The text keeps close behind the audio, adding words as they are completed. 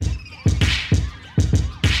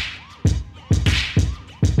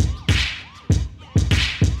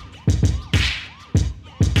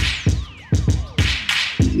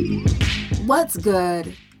What's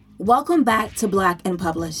good? Welcome back to Black and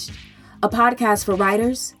Published, a podcast for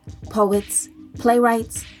writers, poets,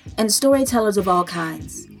 playwrights, and storytellers of all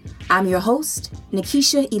kinds. I'm your host,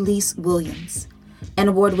 Nikisha Elise Williams, an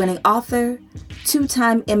award-winning author,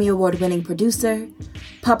 two-time Emmy Award-winning producer,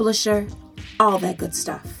 publisher, all that good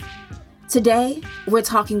stuff. Today, we're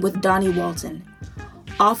talking with Dawnie Walton,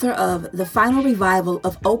 author of The Final Revival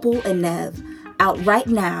of Opal and Nev, out right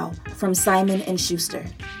now from Simon & Schuster.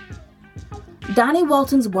 Dawnie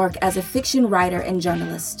Walton's work as a fiction writer and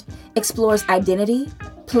journalist explores identity,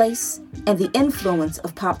 place, and the influence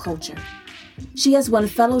of pop culture. She has won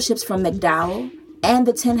fellowships from MacDowell and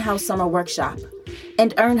the Tin House Summer Workshop,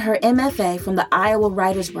 and earned her MFA from the Iowa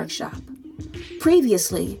Writers Workshop.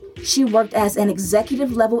 Previously, she worked as an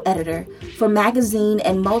executive-level editor for magazine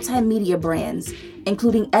and multimedia brands,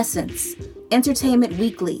 including Essence, Entertainment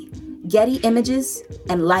Weekly, Getty Images,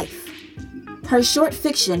 and Life. Her short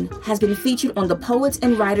fiction has been featured on the Poets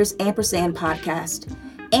and Writers Ampersand podcast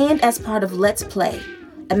and as part of Let's Play,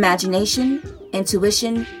 Imagination,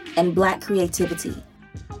 Intuition, and Black Creativity,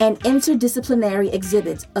 an interdisciplinary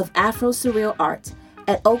exhibit of Afro-Surreal art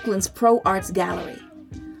at Oakland's Pro Arts Gallery.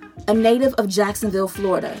 A native of Jacksonville,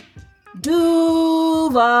 Florida,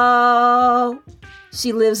 Duval,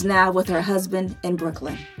 she lives now with her husband in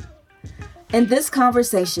Brooklyn. In this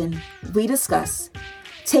conversation, we discuss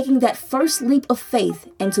taking that first leap of faith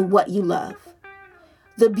into what you love,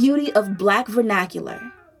 the beauty of Black vernacular,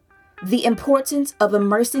 the importance of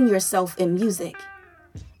immersing yourself in music,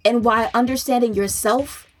 and why understanding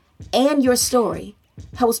yourself and your story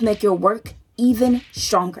helps make your work even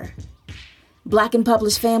stronger. Black and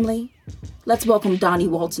Published family, let's welcome Dawnie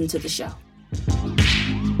Walton to the show.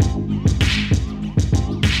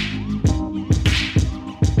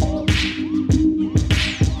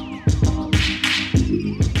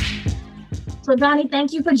 So Dawnie,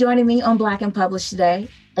 thank you for joining me on Black and Published today,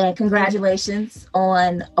 and congratulations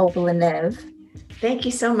on Opal and Nev. Thank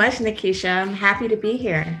you so much, Nikisha. I'm happy to be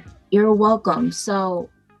here. You're welcome. So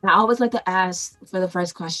I always like to ask for the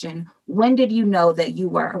first question, when did you know that you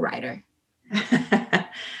were a writer? I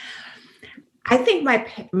think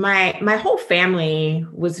my whole family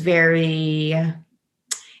was very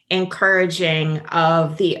encouraging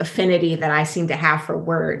of the affinity that I seem to have for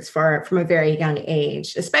words from a very young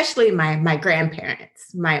age, especially my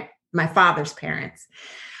grandparents, my father's parents.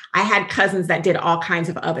 I had cousins that did all kinds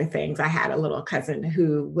of other things. I had a little cousin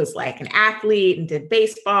who was like an athlete and did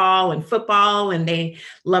baseball and football, and they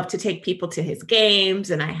loved to take people to his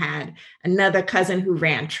games. And I had another cousin who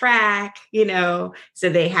ran track, so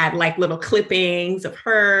they had like little clippings of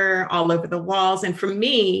her all over the walls. And for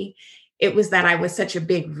me, it was that I was such a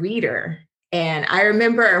big reader. And I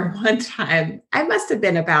remember one time, I must have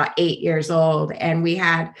been about 8 years old, and we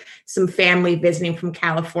had some family visiting from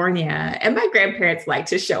California, and my grandparents liked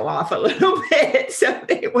to show off a little bit. So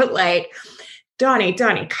they were like, Dawnie,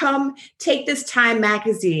 come take this Time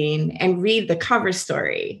magazine and read the cover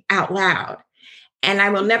story out loud. And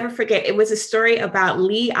I will never forget, it was a story about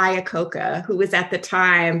Lee Iacocca, who was at the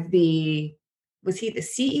time was he the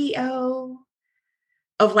CEO?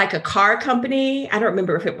 Of like a car company. I don't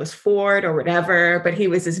remember if it was Ford or whatever, but he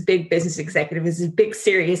was this big business executive. It was this big,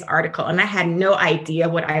 serious article. And I had no idea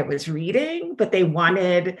what I was reading, but they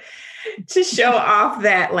wanted to show off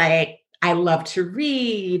that like I loved to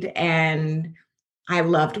read and I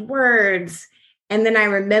loved words. And then I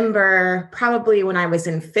remember probably when I was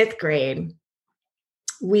in 5th grade,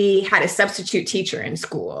 we had a substitute teacher in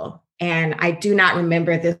school. And I do not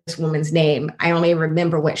remember this woman's name. I only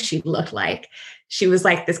remember what she looked like. She was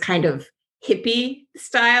like this kind of hippie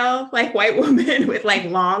style, like white woman with like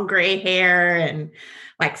long gray hair and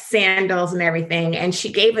like sandals and everything. And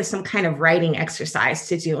she gave us some kind of writing exercise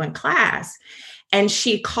to do in class. And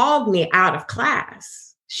she called me out of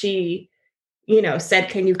class. She, said,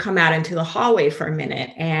 can you come out into the hallway for a minute?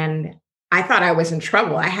 And I thought I was in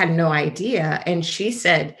trouble. I had no idea. And she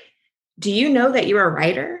said, do you know that you're a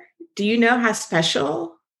writer? Do you know how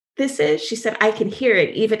special this is? She said, I can hear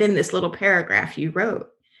it even in this little paragraph you wrote.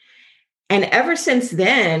 And ever since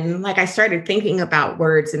then, like I started thinking about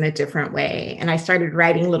words in a different way. And I started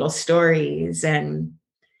writing little stories and,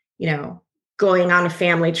 going on a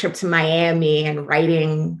family trip to Miami and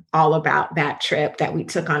writing all about that trip that we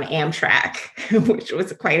took on Amtrak, which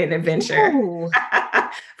was quite an adventure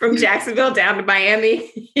from Jacksonville down to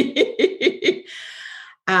Miami.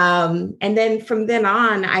 And then from then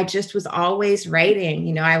on, I just was always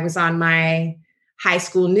writing. I was on my high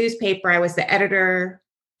school newspaper. I was the editor,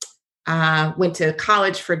 went to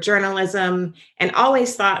college for journalism, and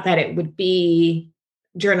always thought that it would be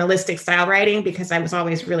journalistic style writing because I was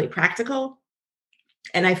always really practical.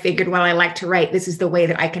 And I figured, well, I like to write. This is the way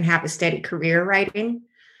that I can have a steady career writing.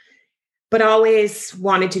 But always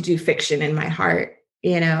wanted to do fiction in my heart,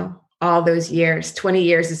 all those years, 20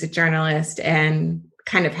 years as a journalist, and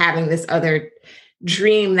kind of having this other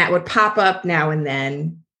dream that would pop up now and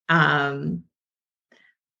then.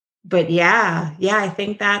 But yeah, I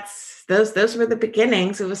think those were the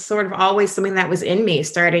beginnings. It was sort of always something that was in me,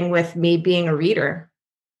 starting with me being a reader.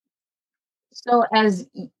 So as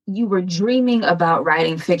you were dreaming about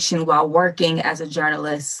writing fiction while working as a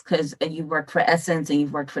journalist, because you worked for Essence and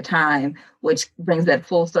you've worked for Time, which brings that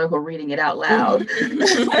full circle, reading it out loud.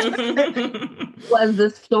 Was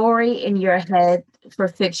the story in your head for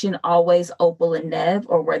fiction always Opal and Nev,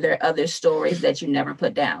 or were there other stories that you never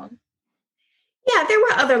put down? Yeah, there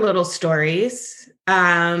were other little stories.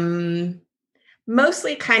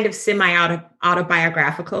 Mostly kind of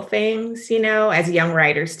semi-autobiographical things, as young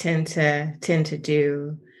writers tend to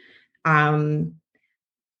do.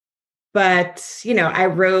 But, I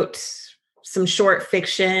wrote some short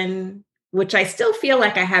fiction, which I still feel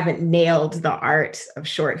like I haven't nailed the art of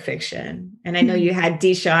short fiction. And I know you had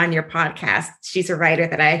Disha on your podcast. She's a writer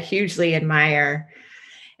that I hugely admire.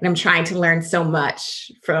 And I'm trying to learn so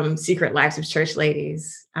much from Secret Lives of Church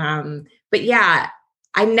Ladies. But yeah,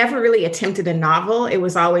 I never really attempted a novel. It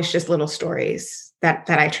was always just little stories that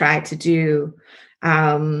I tried to do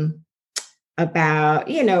about,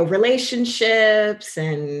 relationships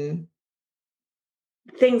and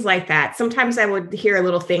things like that. Sometimes I would hear a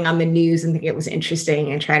little thing on the news and think it was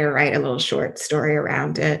interesting and try to write a little short story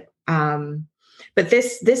around it. But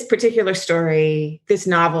this particular story, this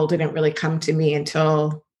novel didn't really come to me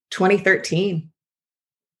until 2013.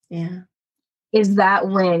 Yeah. Is that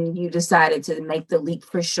when you decided to make the leap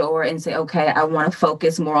for sure and say, okay, I want to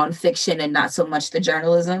focus more on fiction and not so much the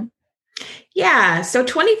journalism? Yeah. So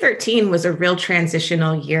 2013 was a real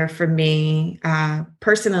transitional year for me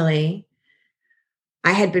personally.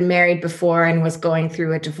 I had been married before and was going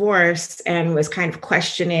through a divorce and was kind of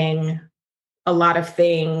questioning a lot of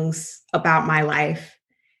things about my life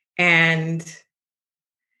and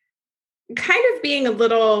kind of being a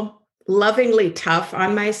little lovingly tough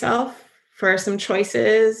on myself for some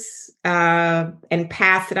choices and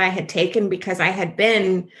paths that I had taken, because I had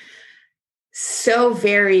been so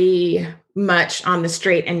very much on the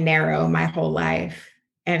straight and narrow my whole life,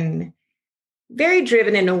 and very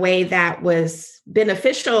driven in a way that was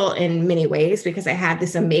beneficial in many ways because I had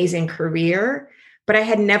this amazing career, but I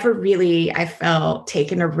had never really, I felt,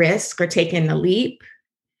 taken a risk or taken a leap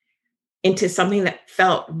into something that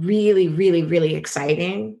felt really, really, really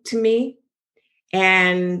exciting to me.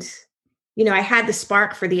 And I had the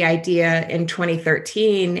spark for the idea in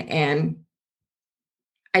 2013, and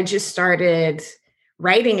I just started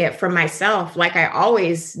writing it for myself, like I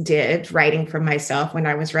always did, writing for myself when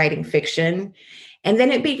I was writing fiction. And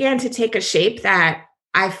then it began to take a shape that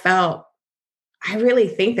I felt, I really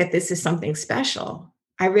think that this is something special.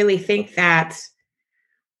 I really think that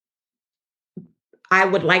I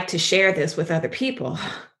would like to share this with other people.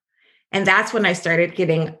 And that's when I started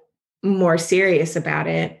getting more serious about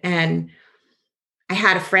it. And I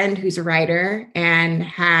had a friend who's a writer and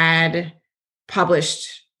had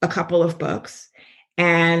published a couple of books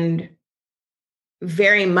and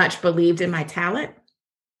very much believed in my talent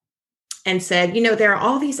and said, there are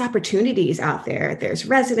all these opportunities out there. There's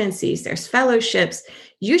residencies, there's fellowships.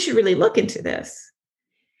 You should really look into this.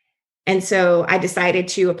 And so I decided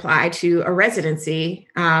to apply to a residency,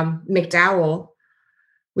 MacDowell,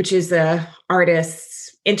 which is the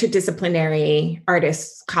interdisciplinary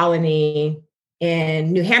artists colony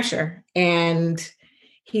in New Hampshire. And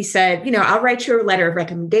he said, I'll write you a letter of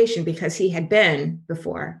recommendation, because he had been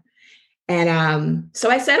before. And so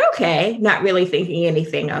I said, okay, not really thinking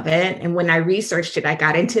anything of it. And when I researched it, I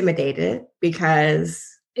got intimidated because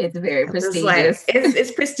it's very prestigious.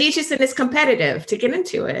 It's prestigious and it's competitive to get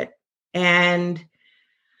into it. And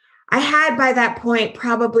I had by that point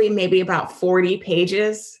probably maybe about 40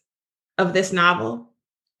 pages of this novel.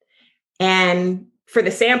 And for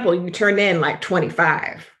the sample, you turn in like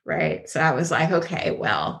 25, right? So I was like, okay,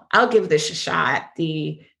 well, I'll give this a shot.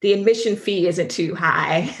 The admission fee isn't too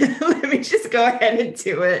high. Let me just go ahead and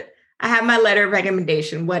do it. I have my letter of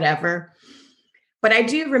recommendation, whatever. But I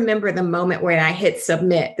do remember the moment where I hit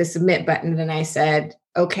the submit button, and I said,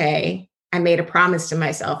 okay, I made a promise to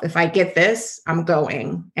myself. If I get this, I'm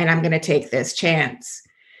going, and I'm going to take this chance.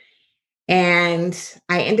 And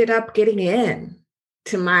I ended up getting in,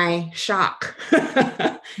 to my shock.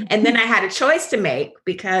 And then I had a choice to make,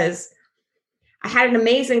 because I had an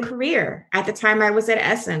amazing career at the time I was at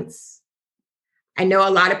Essence. I know a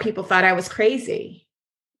lot of people thought I was crazy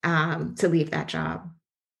to leave that job.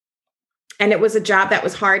 And it was a job that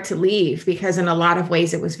was hard to leave because in a lot of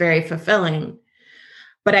ways it was very fulfilling.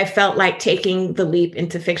 But I felt like taking the leap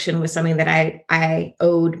into fiction was something that I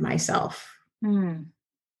owed myself. Mm.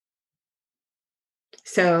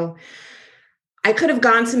 So I could have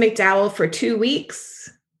gone to McDowell for 2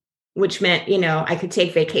 weeks, which meant, I could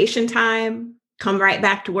take vacation time, come right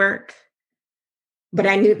back to work. But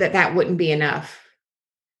I knew that that wouldn't be enough.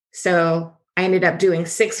 So I ended up doing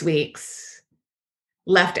 6 weeks,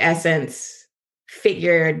 left Essence,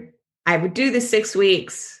 figured I would do the 6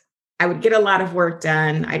 weeks. I would get a lot of work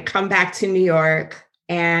done. I'd come back to New York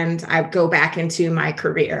and I'd go back into my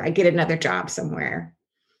career. I'd get another job somewhere.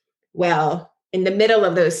 Well, in the middle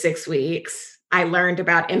of those 6 weeks, I learned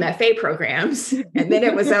about MFA programs and then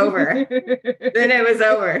it was over. It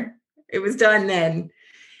was done then.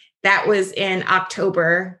 That was in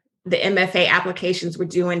October. The MFA applications were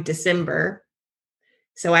due in December.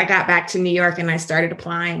 So I got back to New York and I started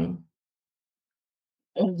applying.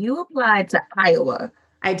 And you applied to Iowa.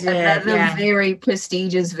 I did. Another very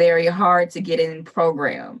prestigious, very hard to get in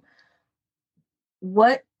program.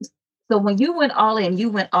 So when you went all in,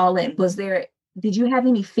 did you have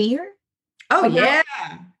any fear? Oh, yeah.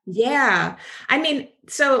 Yeah. I mean,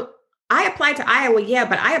 so I applied to Iowa,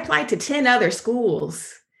 but I applied to 10 other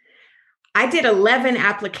schools. I did 11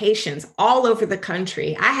 applications all over the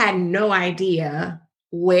country. I had no idea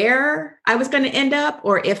where I was going to end up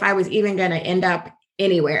or if I was even going to end up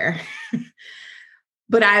anywhere.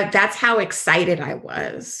 But that's how excited I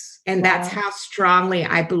was. And that's how strongly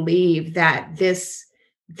I believe that this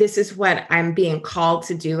is what I'm being called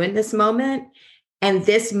to do in this moment. And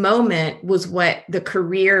this moment was what the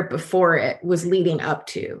career before it was leading up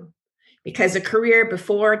to. Because the career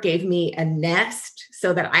before gave me a nest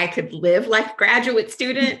so that I could live like a graduate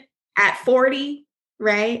student at 40,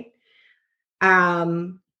 right?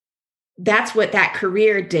 That's what that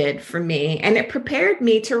career did for me. And it prepared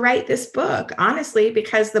me to write this book, honestly,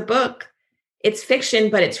 because the book, it's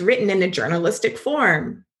fiction, but it's written in a journalistic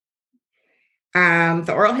form,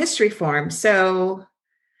 the oral history form. So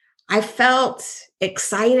I felt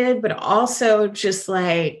excited, but also just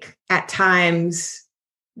like at times,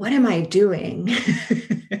 what am I doing?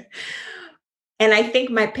 And I think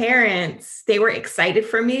my parents, they were excited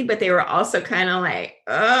for me, but they were also kind of like,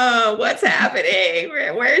 oh, what's happening?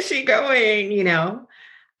 Where is she going?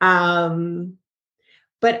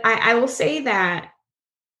 But I will say that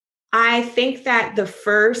I think that the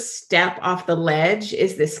first step off the ledge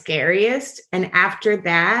is the scariest. And after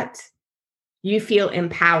that, you feel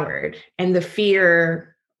empowered and the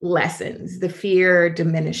fear lessens, the fear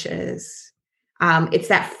diminishes. It's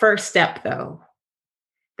that first step, though,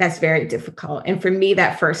 that's very difficult. And for me,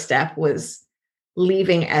 that first step was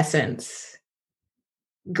leaving Essence,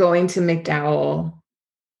 going to McDowell,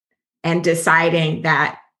 and deciding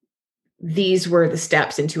that these were the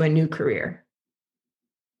steps into a new career.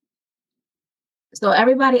 So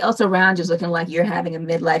everybody else around you is looking like you're having a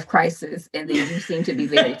midlife crisis, and then you seem to be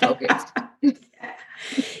very focused.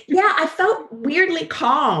 Yeah, I felt weirdly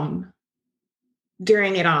calm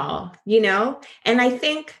during it all, And I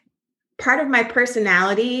think part of my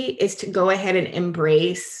personality is to go ahead and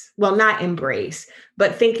not embrace,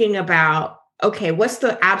 but thinking about, okay, what's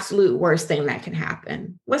the absolute worst thing that can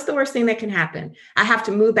happen? What's the worst thing that can happen? I have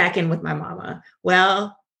to move back in with my mama.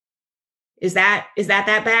 Well, is that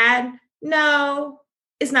bad? No,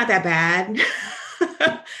 it's not that bad.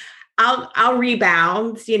 I'll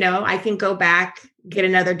rebound, I can go back, get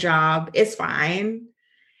another job. It's fine.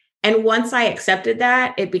 And once I accepted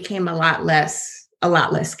that, it became a lot less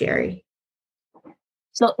scary.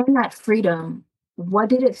 So in that freedom, what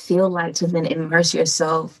did it feel like to then immerse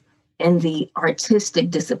yourself in the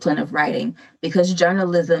artistic discipline of writing? Because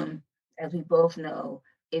journalism, as we both know,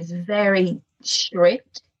 is very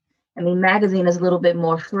strict. I mean, magazine is a little bit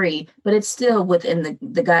more free, but it's still within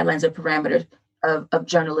the guidelines or parameters of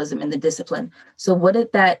journalism and the discipline. So what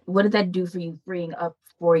did that do for you, freeing up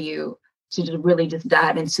for you to really just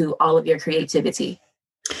dive into all of your creativity?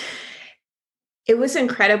 It was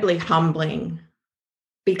incredibly humbling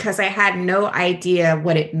because I had no idea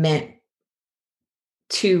what it meant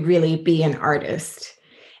to really be an artist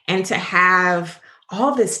and to have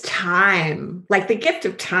all this time, like the gift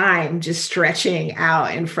of time, just stretching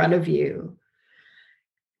out in front of you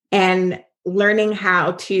and learning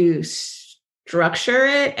how to structure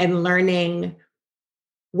it and learning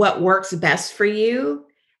what works best for you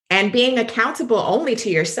and being accountable only to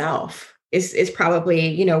yourself is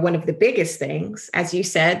probably, one of the biggest things. As you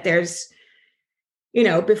said, there's,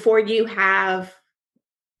 before you have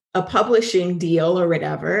a publishing deal or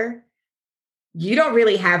whatever, you don't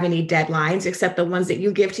really have any deadlines except the ones that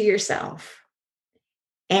you give to yourself.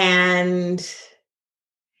 And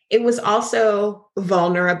it was also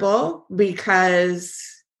vulnerable because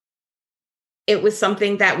it was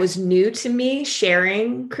something that was new to me,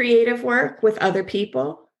 sharing creative work with other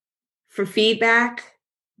people for feedback.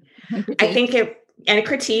 I think and a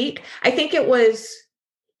critique. I think it was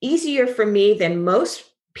easier for me than most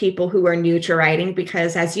people who are new to writing,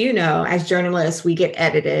 because as you know, as journalists, we get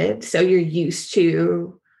edited. So you're used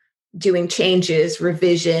to doing changes,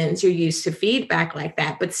 revisions, you're used to feedback like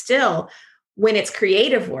that. But still, when it's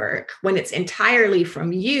creative work, when it's entirely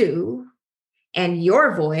from you and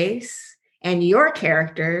your voice and your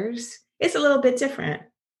characters, it's a little bit different.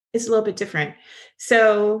 It's a little bit different.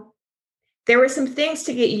 So there were some things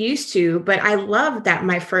to get used to, but I love that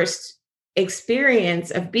my first experience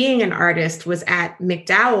of being an artist was at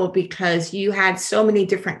MacDowell, because you had so many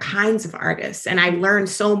different kinds of artists. And I learned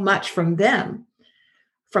so much from them,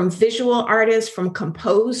 from visual artists, from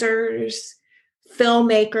composers,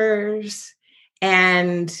 filmmakers.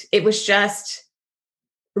 And it was just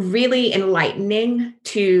really enlightening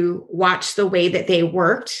to watch the way that they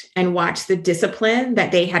worked and watch the discipline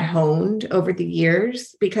that they had honed over the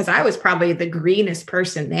years, because I was probably the greenest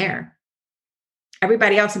person there.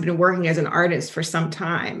 Everybody else had been working as an artist for some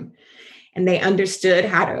time, and they understood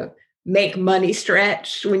how to make money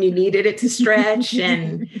stretch when you needed it to stretch,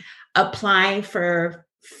 and applying for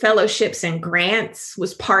fellowships and grants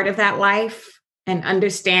was part of that life, and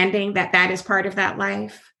understanding that that is part of that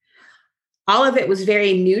life. All of it was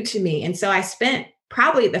very new to me. And so I spent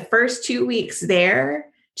probably the first 2 weeks there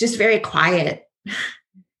just very quiet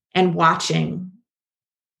and watching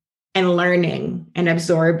and learning and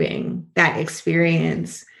absorbing that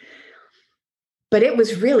experience. But it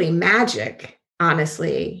was really magic,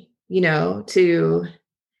 honestly, to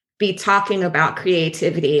be talking about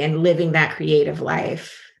creativity and living that creative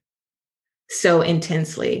life so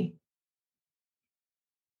intensely.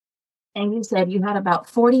 And you said you had about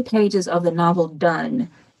 40 pages of the novel done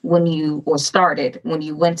when you went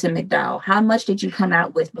to MacDowell. How much did you come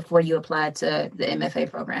out with before you applied to the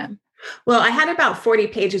MFA program? Well, I had about 40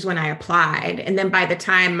 pages when I applied. And then by the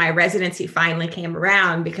time my residency finally came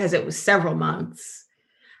around, because it was several months,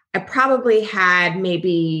 I probably had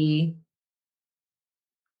maybe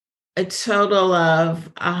a total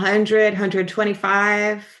of 100,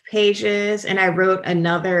 125 pages. And I wrote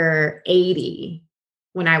another 80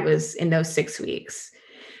 when I was in those 6 weeks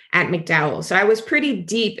at MacDowell. So I was pretty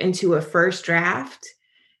deep into a first draft.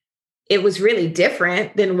 It was really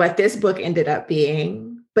different than what this book ended up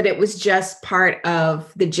being, but it was just part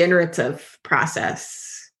of the generative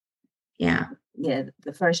process. Yeah. Yeah.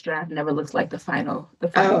 The first draft never looks like the final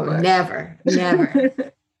book. Never.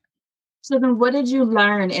 So then what did you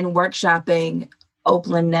learn in workshopping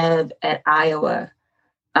Oprah Nev at Iowa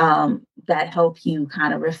that helped you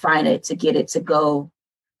kind of refine it to get it to go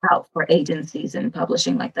out for agencies and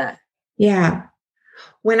publishing like that? Yeah.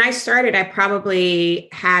 When I started, I probably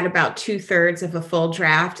had about 2/3 of a full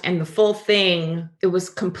draft, and the full thing, it was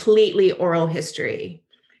completely oral history.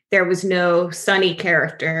 There was no Sunny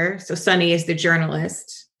character. So Sunny is the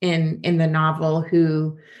journalist in the novel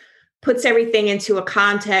who puts everything into a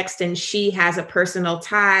context, and she has a personal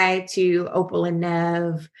tie to Opal and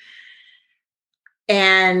Nev.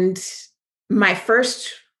 And my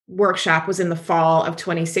first workshop was in the fall of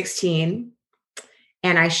 2016.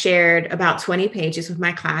 And I shared about 20 pages with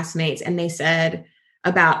my classmates, and they said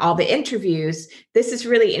about all the interviews, this is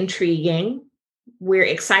really intriguing. We're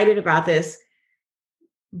excited about this,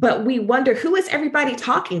 but we wonder, who is everybody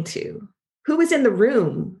talking to? Who is in the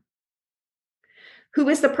room? Who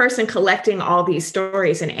is the person collecting all these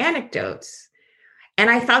stories and anecdotes? And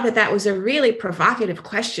I thought that that was a really provocative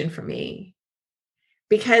question for me,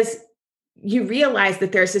 because you realize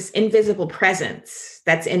that there's this invisible presence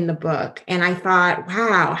that's in the book. And I thought,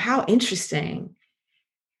 wow, how interesting.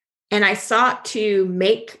 And I sought to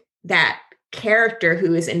make that character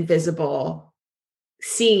who is invisible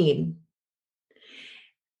seen.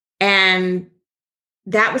 And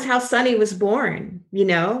that was how Sunny was born.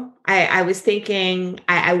 I was thinking,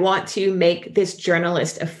 I want to make this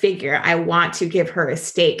journalist a figure. I want to give her a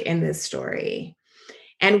stake in this story.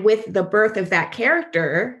 And with the birth of that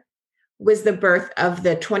character was the birth of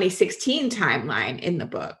the 2016 timeline in the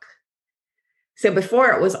book. So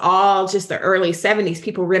before, it was all just the early 70s,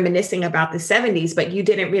 people reminiscing about the 70s, but you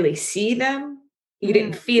didn't really see them. You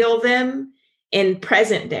didn't feel them in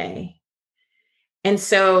present day. And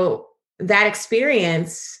so that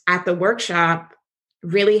experience at the workshop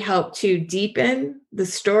really helped to deepen the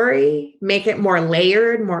story, make it more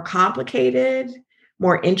layered, more complicated,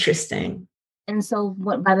 more interesting. And so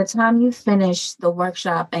by the time you finished the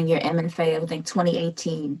workshop and your MFA, I think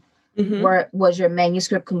 2018, Was your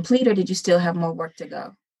manuscript complete, or did you still have more work to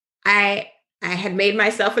go? I had made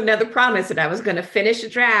myself another promise that I was going to finish a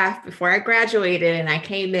draft before I graduated, and I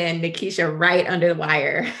came in, Nikisha, right under the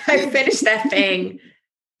wire. I finished that thing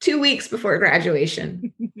 2 weeks before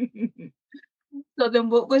graduation. So then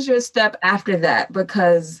what was your step after that?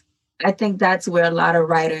 Because I think that's where a lot of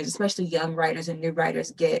writers, especially young writers and new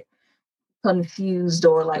writers, get confused,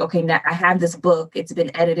 or like, okay, now I have this book, it's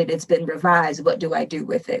been edited, it's been revised, what do I do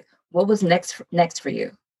with it? What was next for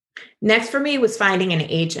you? Next for me was finding an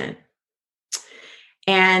agent.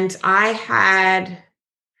 And I had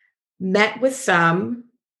met with some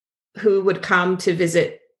who would come to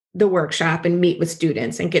visit the workshop and meet with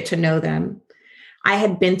students and get to know them. I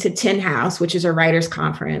had been to Tin House, which is a writers'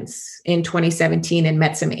 conference, in 2017, and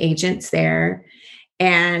met some agents there.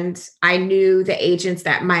 And I knew the agents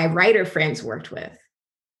that my writer friends worked with.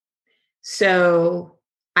 So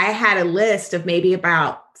I had a list of maybe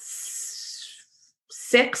about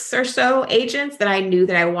 6 or so agents that I knew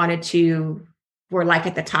that I wanted to, were like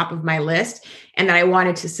at the top of my list, and that I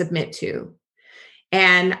wanted to submit to.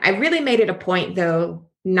 And I really made it a point, though,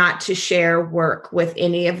 not to share work with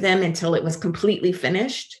any of them until it was completely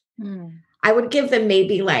finished. I would give them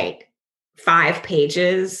maybe like 5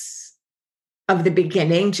 pages of the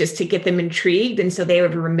beginning just to get them intrigued. And so they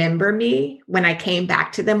would remember me when I came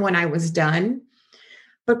back to them when I was done.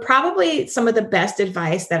 But probably some of the best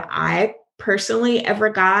advice that I personally ever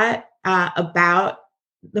got about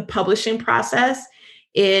the publishing process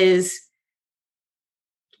is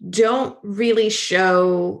don't really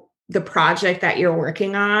show the project that you're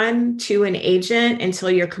working on to an agent until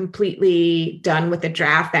you're completely done with the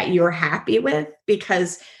draft that you're happy with,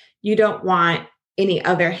 because you don't want any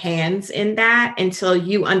other hands in that until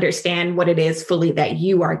you understand what it is fully that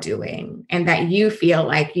you are doing and that you feel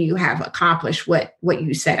like you have accomplished what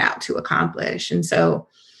you set out to accomplish. And so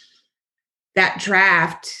that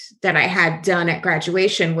draft that I had done at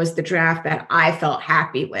graduation was the draft that I felt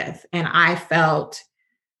happy with. And I felt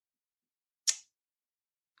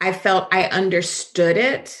I understood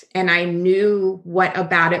it, and I knew what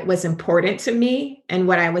about it was important to me and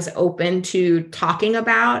what I was open to talking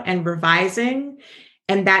about and revising.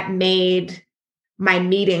 And that made my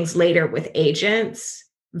meetings later with agents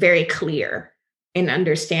very clear in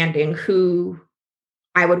understanding who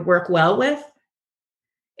I would work well with,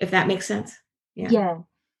 if that makes sense. Yeah.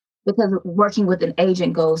 Because working with an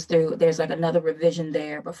agent goes through, there's like another revision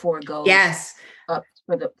there before it goes up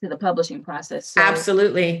to the publishing process. So,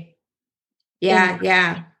 absolutely.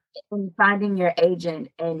 Yeah. And finding your agent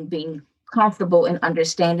and being comfortable in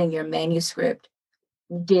understanding your manuscript,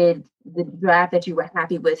 did the draft that you were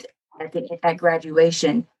happy with at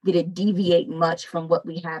graduation, did it deviate much from what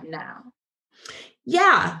we have now?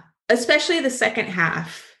 Yeah, especially the second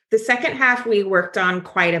half. The second half we worked on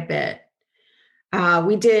quite a bit.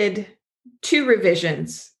 We did 2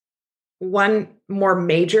 revisions, one more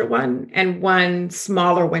major one and one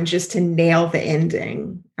smaller one, just to nail the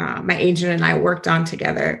ending. My agent and I worked on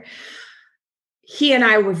together. He and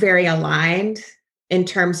I were very aligned in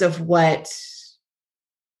terms of what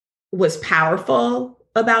was powerful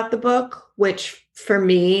about the book, which for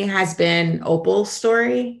me has been Opal's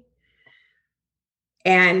story.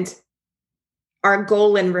 And our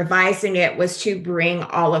goal in revising it was to bring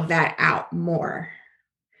all of that out more.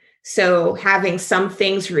 So having some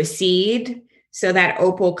things recede so that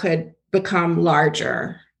Opal could become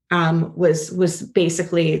larger was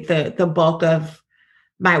basically the bulk of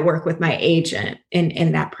my work with my agent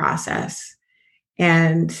in that process.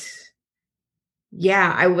 And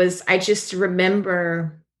yeah, I just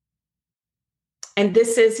remember, and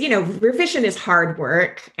this is, revision is hard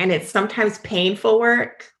work, and it's sometimes painful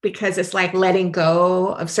work because it's like letting go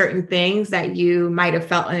of certain things that you might have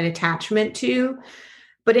felt an attachment to.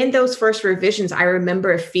 But in those first revisions, I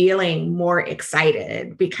remember feeling more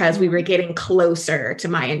excited because we were getting closer to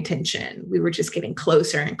my intention. We were just getting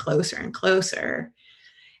closer and closer and closer.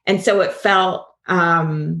 And so it felt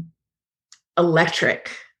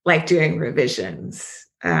electric, like doing revisions.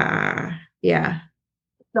 Yeah.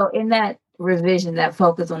 So in that revision that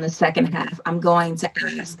focus on the second half, I'm going to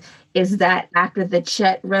ask, is that after the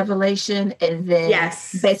Chet revelation? And then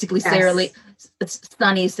basically Sarah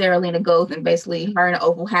Lena goes and basically her and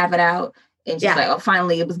Opal have it out, and she's like, oh,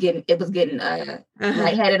 finally it was getting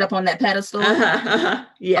lightheaded up on that pedestal.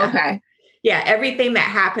 Yeah. Okay. Yeah. Everything that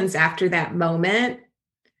happens after that moment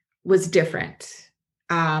was different.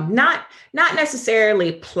 Not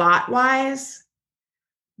necessarily plot wise,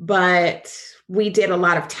 but we did a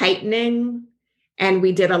lot of tightening, and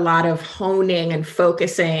we did a lot of honing and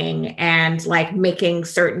focusing and like making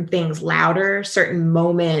certain things louder, certain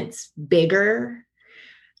moments bigger.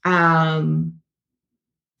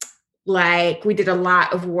 Like we did a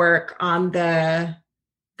lot of work on the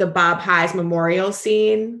Bob Hyes memorial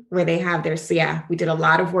scene where they have their, so yeah, we did a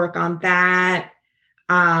lot of work on that.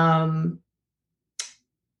 Um,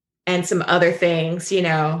 and some other things,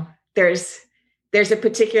 there's a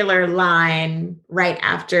particular line right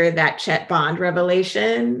after that Chet Bond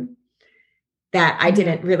revelation that I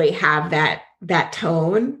didn't really have that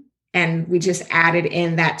tone. And we just added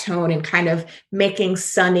in that tone and kind of making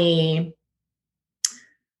Sonny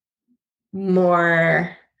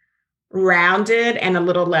more rounded and a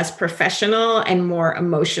little less professional and more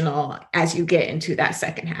emotional as you get into that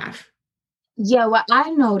second half. Yeah, what I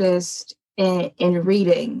noticed in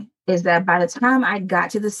reading is that by the time I got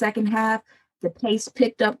to the second half, the pace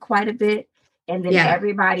picked up quite a bit. And then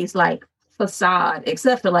everybody's like facade,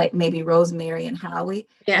 except for like maybe Rosemary and Howie.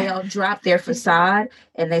 They all drop their facade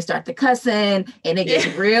and they start the cussing and it gets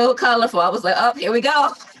real colorful. I was like, oh, here we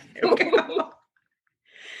go.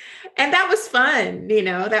 And that was fun,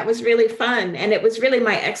 that was really fun. And it was really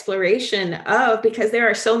my exploration of, because there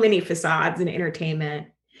are so many facades in entertainment.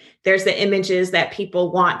 There's the images that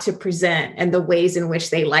people want to present and the ways in which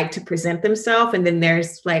they like to present themselves. And then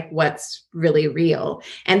there's like what's really real.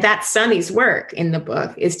 And that's Sonny's work in the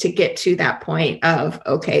book, is to get to that point of,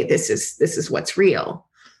 okay, this is what's real.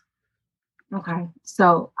 Okay.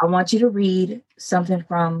 So I want you to read something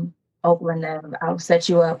from Opal and Nev. I'll set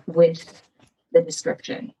you up with the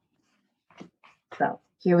description. So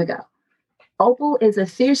here we go. Opal is a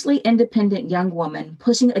fiercely independent young woman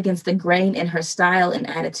pushing against the grain in her style and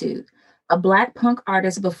attitude. A Black punk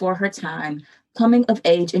artist before her time, coming of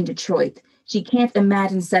age in Detroit, she can't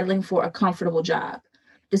imagine settling for a comfortable job.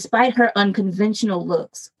 Despite her unconventional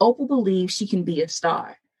looks, Opal believes she can be a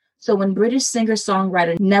star. So when British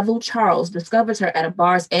singer-songwriter Neville Charles discovers her at a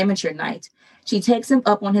bar's amateur night, she takes him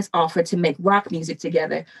up on his offer to make rock music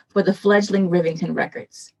together for the fledgling Rivington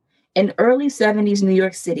Records. In early 70s New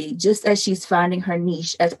York City, just as she's finding her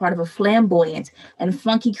niche as part of a flamboyant and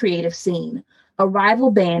funky creative scene, a rival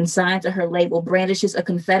band signed to her label brandishes a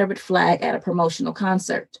Confederate flag at a promotional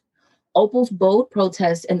concert. Opal's bold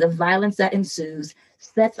protest and the violence that ensues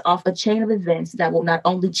sets off a chain of events that will not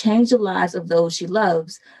only change the lives of those she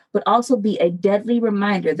loves, but also be a deadly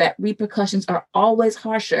reminder that repercussions are always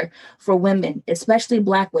harsher for women, especially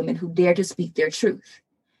Black women who dare to speak their truth.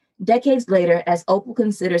 Decades later, as Opal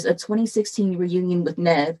considers a 2016 reunion with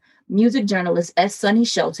Nev, music journalist S. Sonny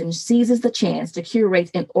Shelton seizes the chance to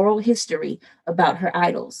curate an oral history about her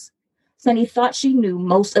idols. Sonny thought she knew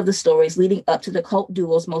most of the stories leading up to the cult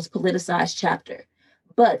duo's most politicized chapter.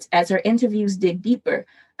 But as her interviews dig deeper,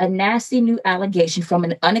 a nasty new allegation from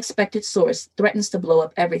an unexpected source threatens to blow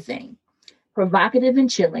up everything. Provocative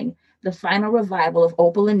and chilling, the final revival of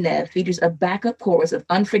Opal and Nev features a backup chorus of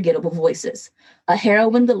unforgettable voices, a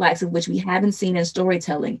heroine the likes of which we haven't seen in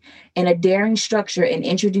storytelling, and a daring structure and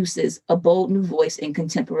introduces a bold new voice in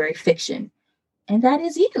contemporary fiction. And that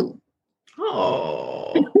is you.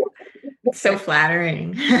 Oh, so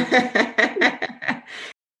flattering.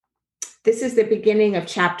 This is the beginning of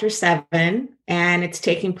chapter 7, and it's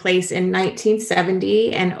taking place in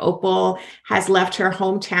 1970, and Opal has left her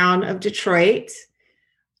hometown of Detroit,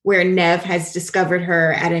 where Nev has discovered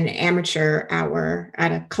her at an amateur hour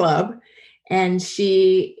at a club. And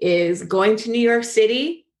she is going to New York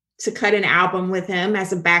City to cut an album with him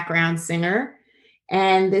as a background singer.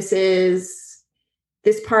 And this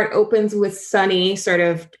part opens with Sonny sort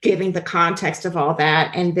of giving the context of all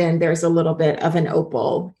that. And then there's a little bit of an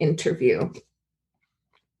Opal interview.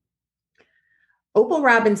 Opal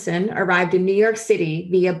Robinson arrived in New York City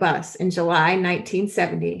via bus in July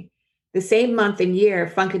 1970. The same month and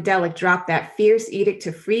year, Funkadelic dropped that fierce edict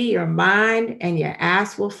to free your mind and your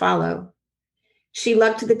ass will follow. She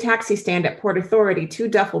lugged to the taxi stand at Port Authority 2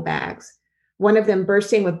 duffel bags, one of them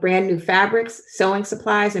bursting with brand new fabrics, sewing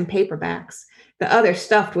supplies, and paperbacks, the other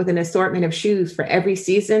stuffed with an assortment of shoes for every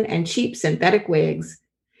season and cheap synthetic wigs.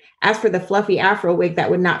 As for the fluffy Afro wig that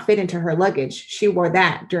would not fit into her luggage, she wore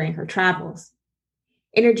that during her travels.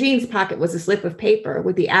 In her jeans pocket was a slip of paper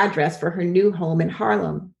with the address for her new home in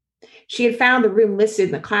Harlem. She had found the room listed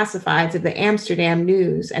in the classifieds of the Amsterdam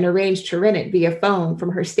News and arranged to rent it via phone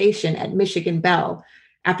from her station at Michigan Bell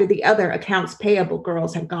after the other accounts payable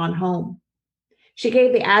girls had gone home. She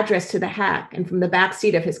gave the address to the hack, and from the back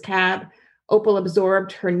seat of his cab, Opal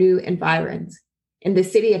absorbed her new environs. In the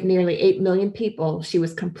city of nearly 8 million people, she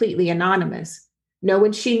was completely anonymous. No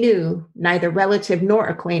one she knew, neither relative nor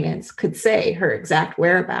acquaintance, could say her exact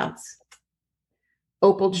whereabouts.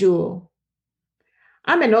 Opal Jewell.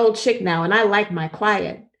 I'm an old chick now and I like my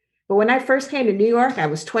quiet. But when I first came to New York, I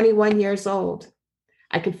was 21 years old.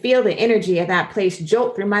 I could feel the energy of that place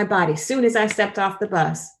jolt through my body soon as I stepped off the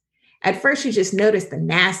bus. At first, you just noticed the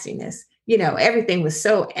nastiness. You know, everything was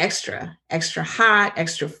so extra, extra hot,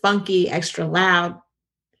 extra funky, extra loud.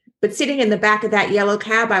 But sitting in the back of that yellow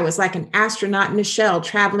cab, I was like an astronaut in a shell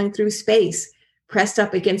traveling through space, pressed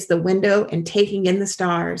up against the window and taking in the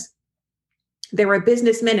stars. There were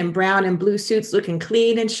businessmen in brown and blue suits looking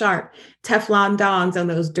clean and sharp, Teflon dons on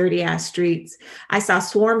those dirty ass streets. I saw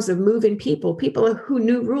swarms of moving people who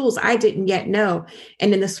knew rules I didn't yet know.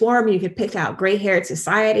 And in the swarm, you could pick out gray-haired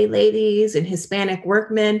society ladies and Hispanic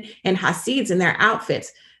workmen and Hasids in their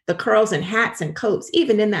outfits, the curls and hats and coats,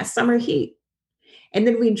 even in that summer heat. And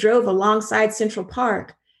then we drove alongside Central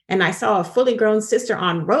Park, and I saw a fully grown sister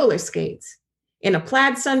on roller skates, in a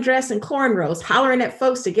plaid sundress and cornrows, hollering at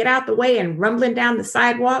folks to get out the way and rumbling down the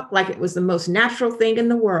sidewalk like it was the most natural thing in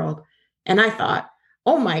the world. And I thought,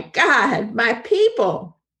 oh my God, my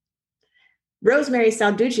people. Rosemary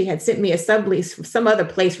Salducci had sent me a sublease from some other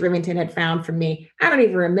place Remington had found for me. I don't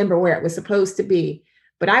even remember where it was supposed to be,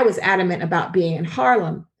 but I was adamant about being in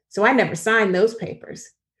Harlem, so I never signed those papers.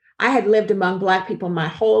 I had lived among Black people my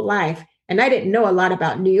whole life, and I didn't know a lot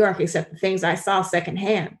about New York except the things I saw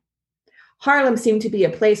secondhand. Harlem seemed to be a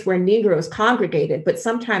place where Negroes congregated, but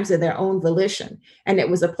sometimes of their own volition. And it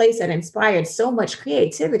was a place that inspired so much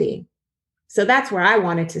creativity. So that's where I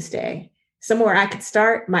wanted to stay, somewhere I could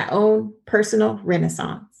start my own personal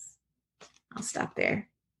renaissance. I'll stop there.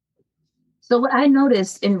 So what I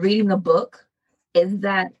noticed in reading the book is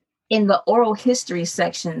that in the oral history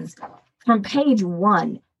sections, from page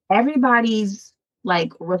 1, everybody's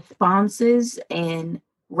like responses and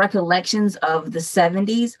recollections of the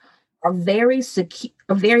 70s are very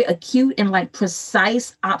acute and like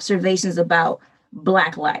precise observations about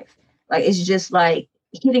Black life. Like it's just like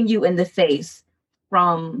hitting you in the face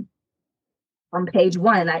from page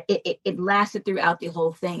 1. And it lasted throughout the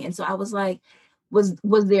whole thing. And so I was like, was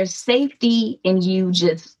there safety in you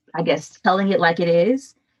just, I guess, telling it like it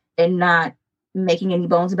is and not making any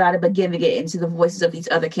bones about it, but giving it into the voices of these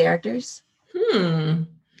other characters?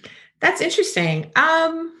 That's interesting.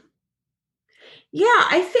 Yeah,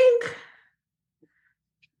 I think,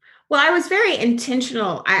 well, I was very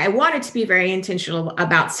intentional. I wanted to be very intentional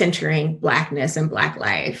about centering Blackness and Black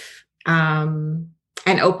life, and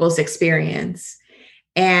Opal's experience.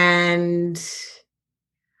 And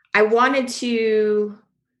I wanted to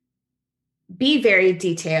be very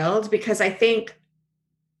detailed because I think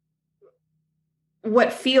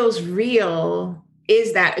what feels real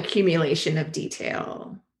is that accumulation of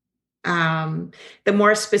detail. The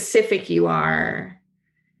more specific you are,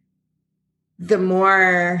 the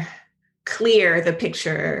more clear the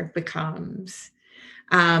picture becomes.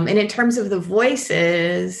 And in terms of the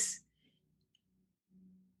voices,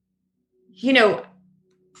 you know,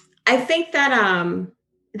 I think that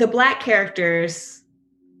the Black characters,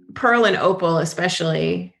 Pearl and Opal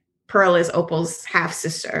especially, Pearl is Opal's half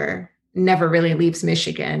sister, never really leaves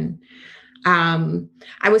Michigan.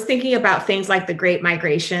 I was thinking about things like the Great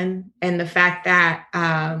Migration and the fact that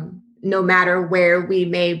no matter where we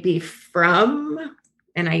may be from,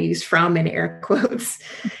 and I use from in air quotes,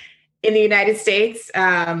 in the United States,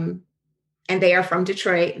 and they are from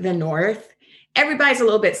Detroit, the North, everybody's a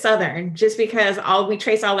little bit Southern just because we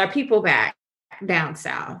trace all our people back down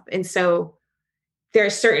South. And so there are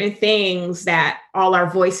certain things that all our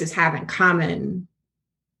voices have in common,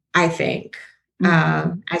 I think.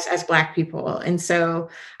 As Black people. And so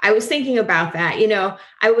I was thinking about that. You know,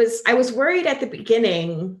 I was worried at the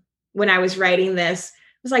beginning when I was writing this.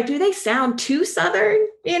 I was like, do they sound too Southern?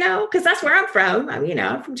 You know, because that's where I'm from.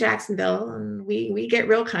 I'm from Jacksonville, and we get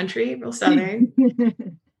real country, real Southern.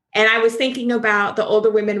 And I was thinking about the older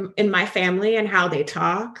women in my family and how they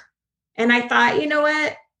talk. And I thought, you know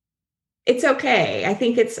what? It's okay. I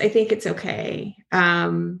think it's okay.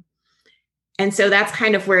 And so that's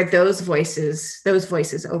kind of where those voices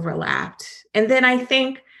overlapped. And then I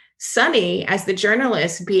think Sunny, as the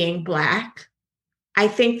journalist being Black, I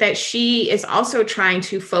think that she is also trying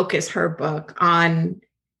to focus her book on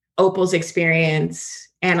Opal's experience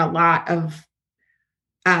and a lot of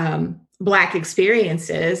Black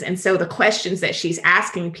experiences. And so the questions that she's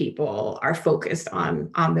asking people are focused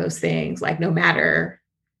on those things, like no matter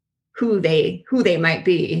who they might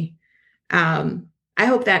be. I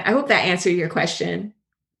hope that answered your question.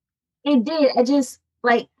 It did. I just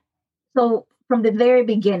so from the very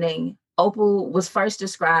beginning, Opal was first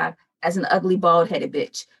described as an ugly, bald-headed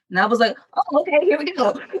bitch. And I was like, oh, okay, here we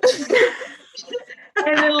go.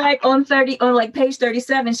 And then on page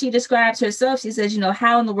 37, she describes herself. She says, you know,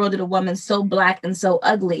 how in the world did a woman so Black and so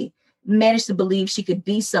ugly managed to believe she could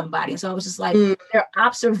be somebody. And so I was just like, their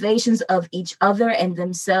observations of each other and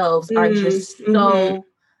themselves are just so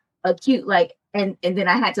acute. Like, and then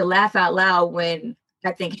I had to laugh out loud when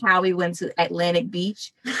I think Howie went to Atlantic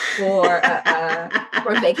Beach for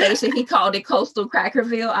vacation. He called it Coastal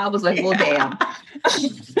Crackerville. I was like, well, damn.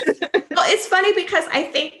 Well, it's funny because I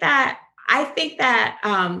think that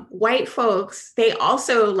white folks, they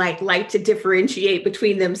also like to differentiate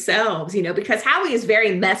between themselves, because Howie is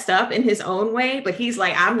very messed up in his own way, but he's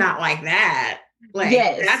like, I'm not like that. Like,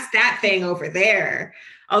 that's that thing over there.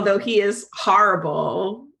 Although he is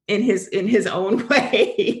horrible in his own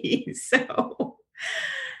way. So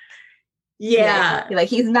yeah. Like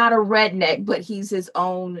he's not a redneck, but he's his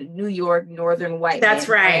own New York Northern white man. That's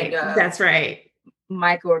right. That's right.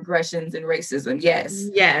 Microaggressions and racism.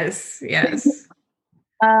 Yes.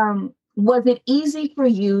 Was it easy for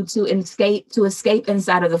you to escape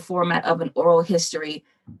inside of the format of an oral history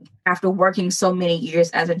after working so many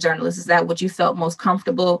years as a journalist? Is that what you felt most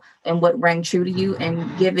comfortable and what rang true to you,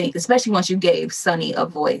 and giving, especially once you gave Sonny a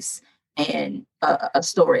voice and a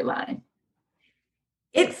storyline?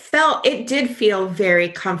 It did feel very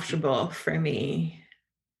comfortable for me.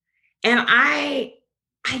 And I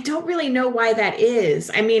don't really know why that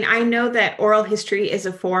is. I mean, I know that oral history is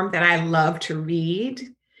a form that I love to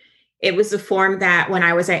read. It was a form that when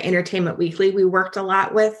I was at Entertainment Weekly, we worked a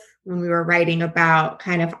lot with when we were writing about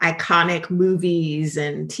kind of iconic movies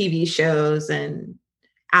and TV shows and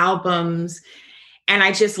albums. And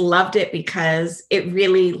I just loved it because it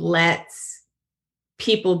really lets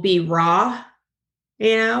people be raw.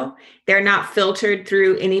 They're not filtered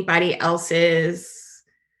through anybody else's,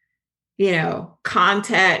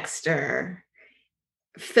 context or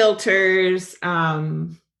filters.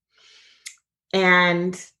 And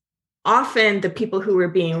often the people who are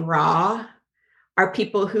being raw are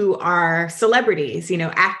people who are celebrities,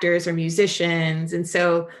 actors or musicians. And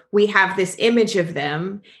so we have this image of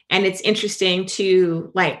them, and it's interesting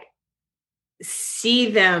to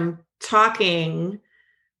see them talking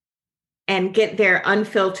and get their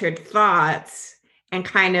unfiltered thoughts and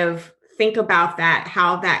kind of think about that,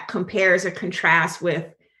 how that compares or contrasts with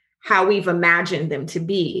how we've imagined them to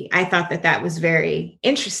be. I thought that was very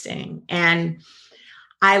interesting. And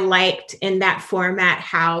I liked in that format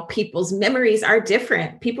how people's memories are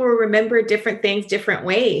different. People remember different things different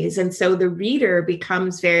ways. And so the reader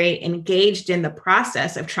becomes very engaged in the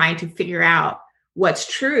process of trying to figure out what's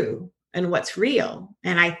true and what's real.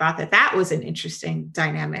 And I thought that was an interesting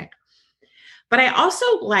dynamic. But I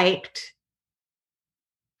also liked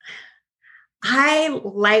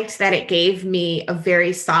that it gave me a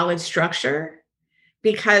very solid structure,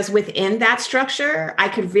 because within that structure, I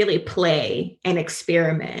could really play and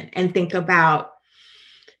experiment and think about,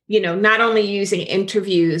 not only using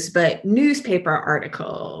interviews, but newspaper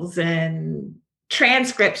articles and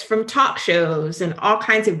transcripts from talk shows and all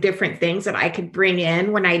kinds of different things that I could bring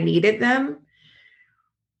in when I needed them.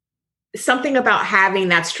 Something about having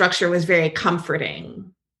that structure was very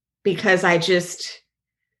comforting, because I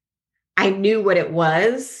knew what it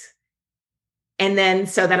was. And then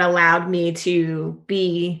so that allowed me to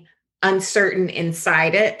be uncertain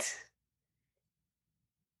inside it.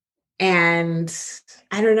 And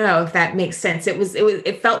I don't know if that makes sense.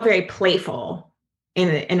 It felt very playful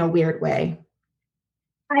in a weird way.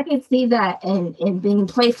 I can see that in being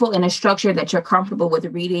playful in a structure that you're comfortable with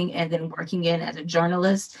reading and then working in as a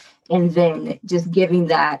journalist, and then just giving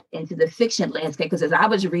that into the fiction landscape. Because as I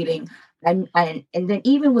was reading, and then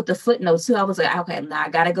even with the footnotes too, I was like, okay, now I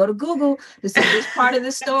got to go to Google to see which part of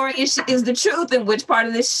the story is the truth and which part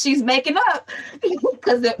of this she's making up,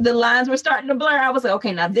 because the lines were starting to blur. I was like,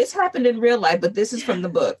 okay, now this happened in real life, but this is from the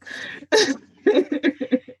book.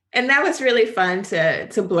 And that was really fun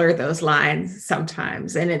to blur those lines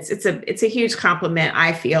sometimes. And it's a huge compliment,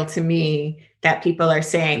 I feel, to me, that people are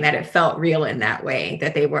saying that it felt real in that way,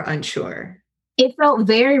 that they were unsure. It felt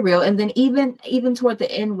very real. And then even toward the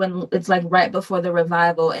end, when it's like right before the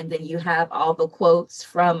revival, and then you have all the quotes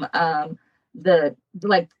from the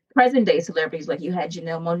present day celebrities, like you had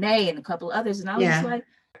Janelle Monáe and a couple others. And I was just like,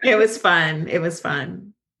 it was fun. It was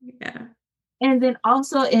fun. Yeah. And then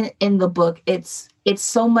also in the book, it's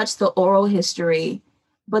so much the oral history,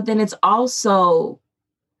 but then it's also,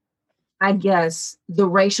 I guess, the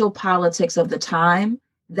racial politics of the time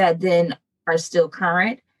that then are still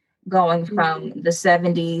current, going from the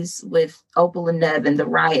 70s with Opal and Nev and the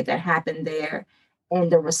riot that happened there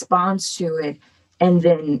and the response to it, and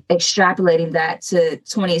then extrapolating that to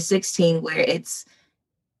 2016, where it's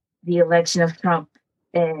the election of Trump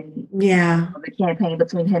and the campaign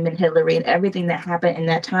between him and Hillary and everything that happened in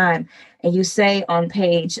that time. And you say on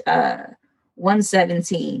page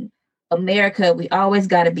 117, America, we always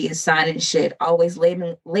got to be assigning shit, always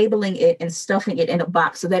labeling it and stuffing it in a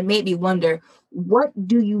box. So that made me wonder, what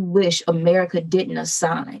do you wish America didn't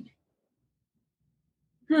assign?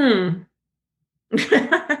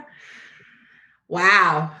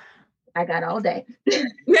 Wow. I got all day.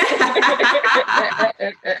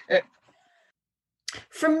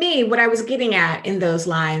 For me, what I was getting at in those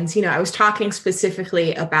lines, I was talking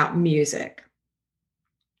specifically about music.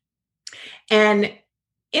 And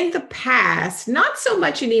in the past, not so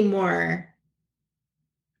much anymore,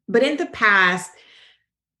 but in the past,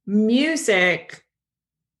 music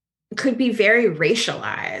could be very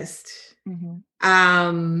racialized.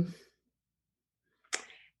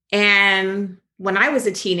 And when I was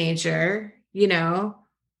a teenager, I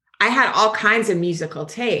had all kinds of musical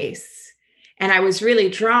tastes. And I was really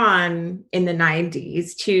drawn in the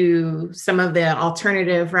 90s to some of the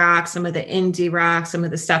alternative rock, some of the indie rock, some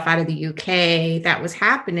of the stuff out of the UK that was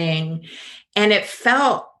happening. And it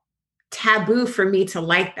felt taboo for me to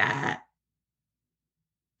like that.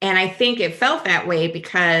 And I think it felt that way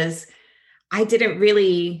because I didn't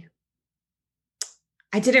really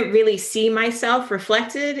see myself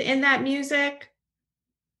reflected in that music.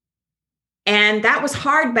 And that was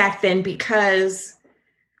hard back then because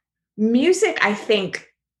music, I think,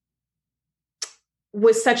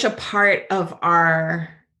 was such a part of our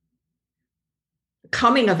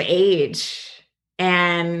coming of age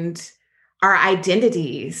and our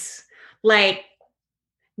identities. Like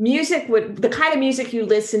the kind of music you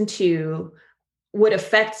listen to would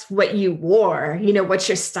affect what you wore, what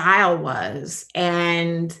your style was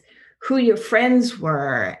and who your friends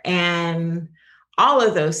were and all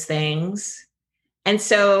of those things. And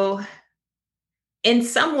so in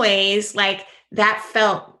some ways, like that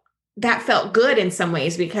felt good in some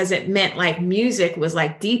ways because it meant like music was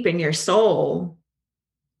like deep in your soul.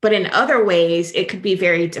 But in other ways, it could be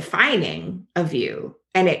very defining of you.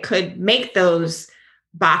 And it could make those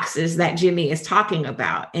boxes that Jimmy is talking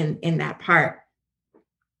about in that part.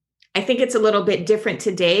 I think it's a little bit different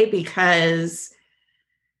today because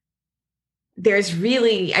there's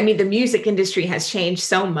really, the music industry has changed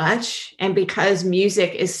so much. And because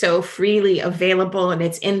music is so freely available and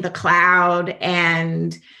it's in the cloud,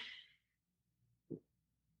 and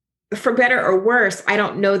for better or worse, I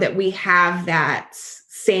don't know that we have that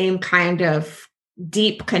same kind of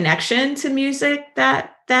deep connection to music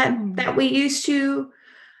that we used to.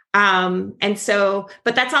 And so,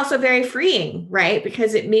 but that's also very freeing, right?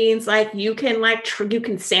 Because it means like you can you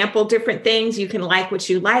can sample different things, you can like what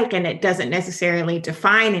you like, and it doesn't necessarily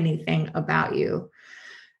define anything about you.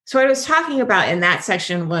 So what I was talking about in that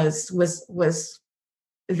section was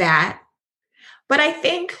that. But I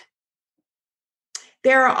think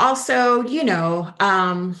there are also,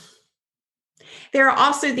 there are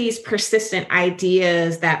also these persistent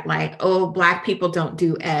ideas that like, oh, Black people don't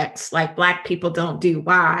do X, like Black people don't do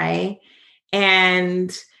Y.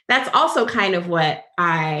 And that's also kind of what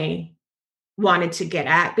I wanted to get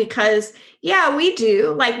at because, yeah, we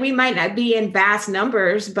do. Like we might not be in vast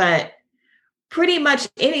numbers, but pretty much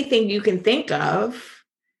anything you can think of,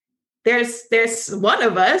 there's one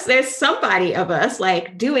of us, there's somebody of us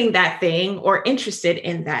like doing that thing or interested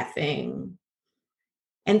in that thing.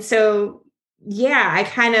 And so, yeah, I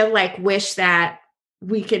kind of like wish that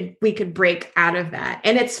we could break out of that.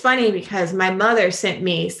 And it's funny because my mother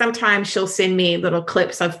sometimes she'll send me little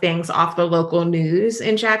clips of things off the local news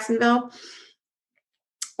in Jacksonville.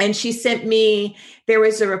 And she sent me, there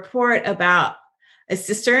was a report about a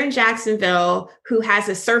sister in Jacksonville who has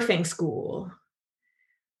a surfing school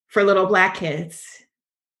for little Black kids.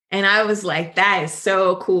 And I was like, that is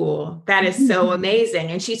so cool. That is so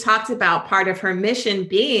amazing. And she talked about part of her mission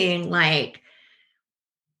being like,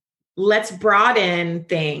 let's broaden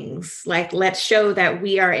things. Like, let's show that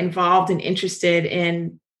we are involved and interested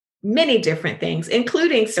in many different things,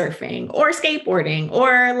 including surfing or skateboarding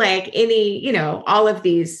or like any, all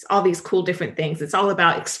these cool different things. It's all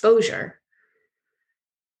about exposure.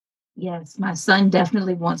 Yes, my son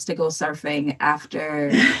definitely wants to go surfing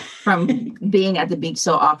from being at the beach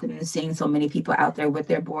so often and seeing so many people out there with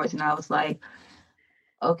their boards. And I was like,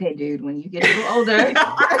 okay, dude, when you get a little older,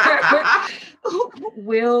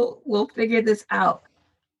 we'll figure this out.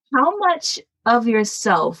 How much of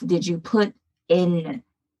yourself did you put in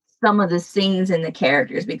some of the scenes and the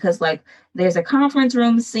characters? Because like there's a conference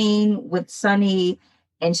room scene with Sunny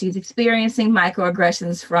and she's experiencing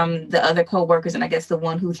microaggressions from the other co-workers. And I guess the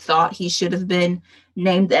one who thought he should have been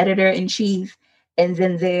named editor-in-chief. And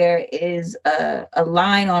then there is a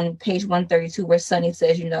line on page 132 where Sunny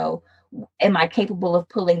says, am I capable of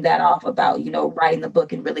pulling that off about, writing the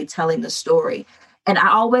book and really telling the story? And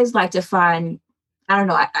I always like to find I don't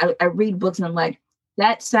know. I read books and I'm like,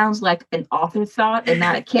 that sounds like an author thought and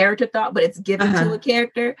not a character thought, but it's given to a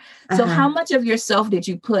character. So how much of yourself did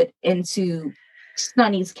you put into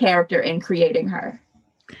Sunny's character in creating her?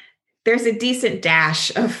 There's a decent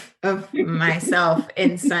dash of myself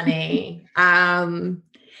in Sunny. And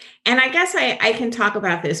I guess I can talk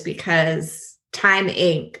about this because Time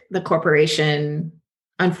Inc., the corporation,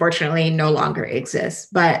 unfortunately no longer exists.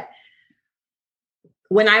 But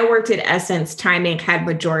when I worked at Essence, Time Inc. had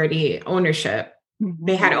majority ownership.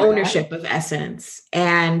 They had ownership of Essence.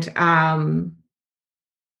 And oh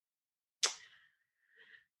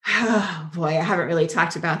boy, I haven't really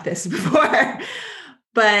talked about this before,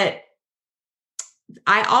 but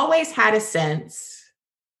I always had a sense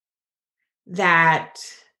that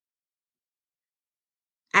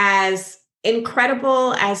as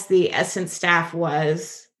incredible as the Essence staff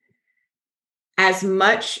was, as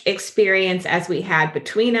much experience as we had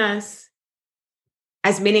between us,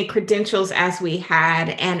 as many credentials as we had,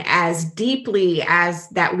 and as deeply as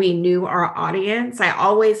that we knew our audience, I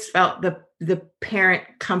always felt the parent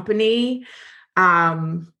company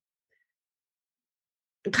kind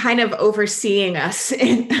of overseeing us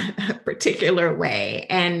in a particular way,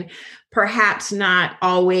 and perhaps not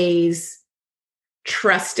always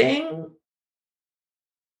trusting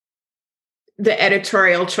the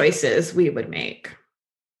editorial choices we would make.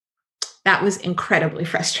 That was incredibly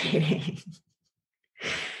frustrating.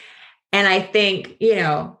 And I think,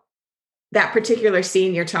 that particular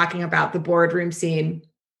scene you're talking about, the boardroom scene,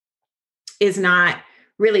 is not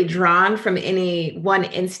really drawn from any one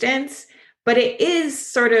instance, but it is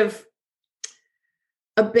sort of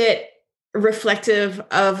a bit reflective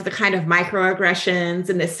of the kind of microaggressions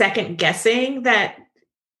and the second guessing that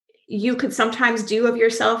you could sometimes do of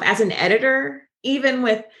yourself as an editor, even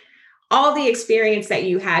with all the experience that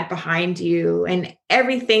you had behind you and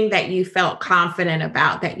everything that you felt confident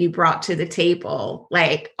about that you brought to the table,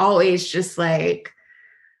 like always just like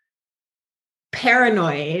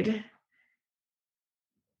paranoid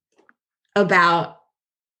about,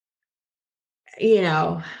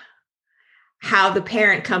 how the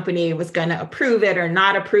parent company was going to approve it or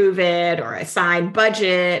not approve it or assign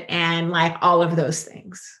budget and like all of those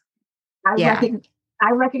things.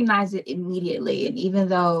 I recognize it immediately. And even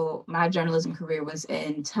though my journalism career was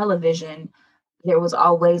in television, there was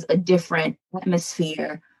always a different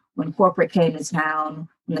atmosphere when corporate came to town,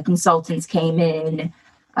 when the consultants came in,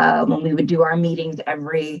 when we would do our meetings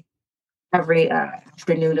every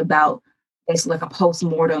afternoon about basically like a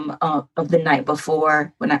post-mortem of the night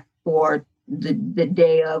before or the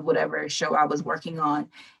day of whatever show I was working on.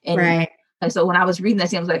 And right. And so when I was reading that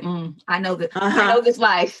scene, I was like, I know that I know this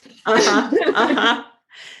life.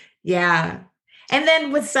 Yeah. And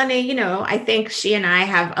then with Sunny, I think she and I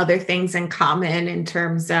have other things in common in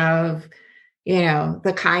terms of,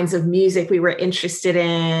 the kinds of music we were interested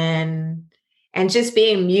in and just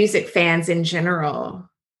being music fans in general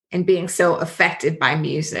and being so affected by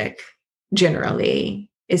music generally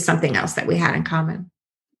is something else that we had in common.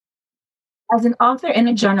 As an author and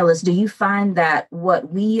a journalist, do you find that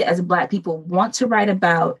what we as Black people want to write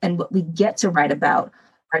about and what we get to write about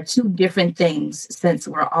are two different things, since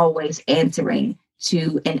we're always answering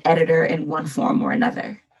to an editor in one form or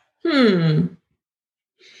another?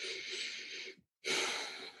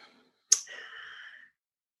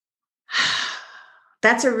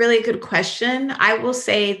 That's a really good question. I will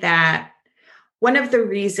say that one of the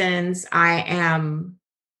reasons I am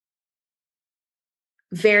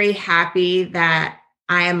very happy that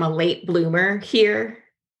I am a late bloomer here,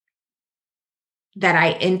 that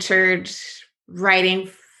I entered writing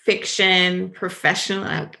fiction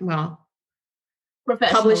professionally,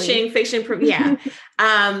 publishing fiction,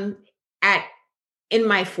 in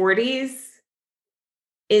my 40s,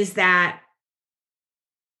 is that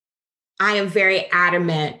I am very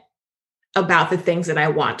adamant about the things that I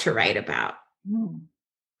want to write about.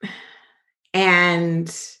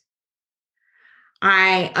 And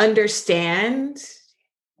I understand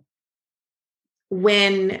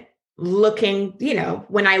when looking,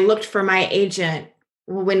 when I looked for my agent,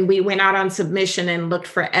 when we went out on submission and looked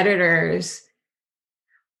for editors,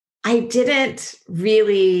 I didn't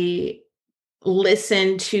really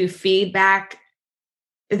listen to feedback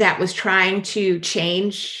that was trying to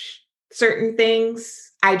change certain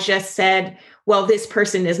things. I just said, well, this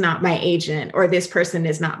person is not my agent or this person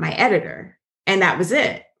is not my editor. And that was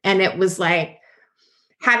it. And it was like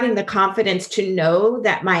having the confidence to know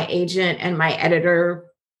that my agent and my editor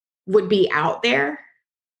would be out there,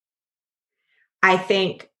 I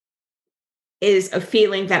think is a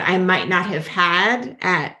feeling that I might not have had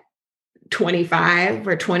at 25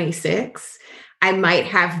 or 26. I might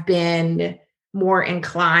have been more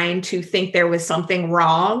inclined to think there was something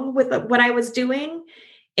wrong with what I was doing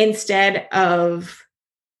instead of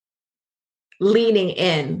leaning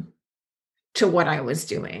in to what I was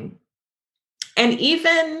doing. And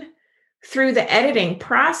even through the editing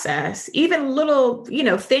process, even little,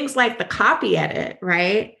 things like the copy edit,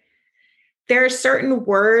 right? There are certain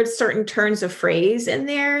words, certain turns of phrase in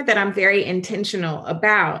there that I'm very intentional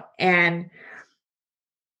about. And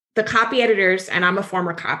the copy editors, and I'm a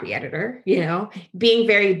former copy editor, being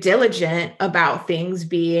very diligent about things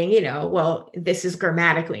being, well, this is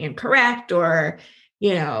grammatically incorrect, or,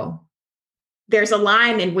 there's a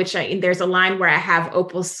line where I have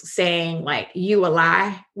Opal saying like, you a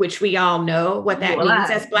lie, which we all know what that means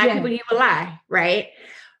as Black people, you a lie, right?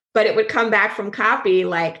 But it would come back from copy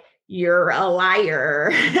like, you're a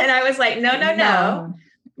liar. And I was like, no.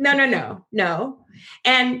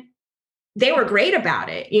 And they were great about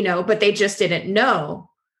it, but they just didn't know.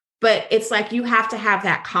 But it's like, you have to have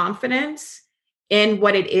that confidence in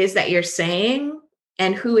what it is that you're saying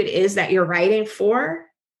and who it is that you're writing for.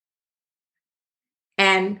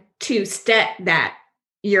 And to step that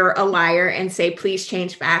you're a liar and say, please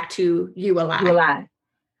change back to you a lie. You a lie.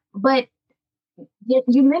 But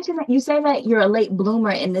you mentioned that you say that you're a late bloomer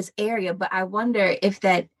in this area, but I wonder if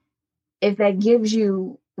that gives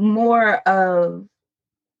you more of,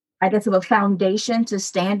 I guess, of a foundation to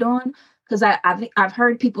stand on. Because I've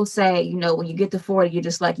heard people say, when you get to 40, you're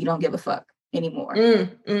just like, you don't give a fuck anymore.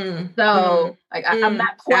 I'm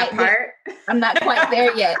not quite there. I'm not quite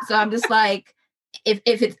there yet. So I'm just like, if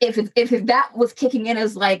that was kicking in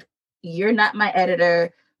as like, you're not my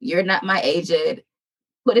editor, you're not my agent,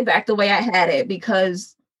 put it back the way I had it,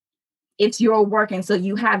 because it's your work. And so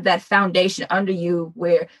you have that foundation under you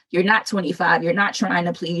where you're not 25, you're not trying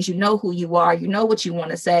to please, you know who you are, you know what you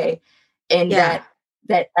want to say. And that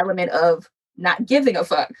element of not giving a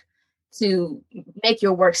fuck to make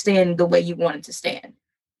your work stand the way you want it to stand.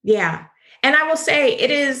 Yeah. And I will say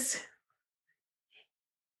it is,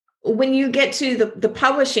 when you get to the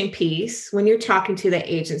publishing piece, when you're talking to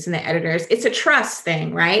the agents and the editors, it's a trust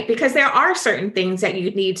thing, right? Because there are certain things that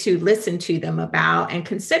you need to listen to them about and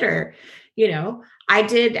consider. I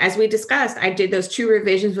did, as we discussed, I did those 2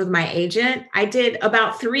 revisions with my agent. I did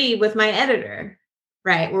about 3 with my editor,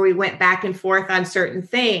 right? Where we went back and forth on certain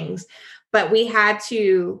things. But we had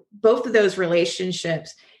to, both of those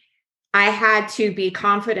relationships, I had to be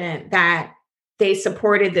confident that they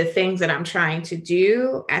supported the things that I'm trying to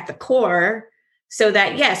do at the core, so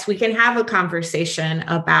that, yes, we can have a conversation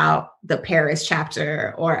about the Paris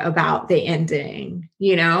chapter or about the ending,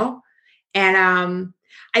 And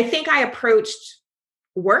I think I approached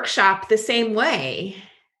workshop the same way,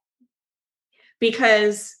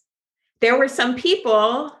 because there were some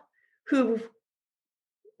people who,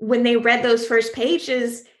 when they read those first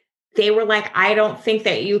pages, they were like, I don't think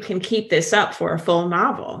that you can keep this up for a full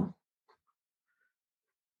novel.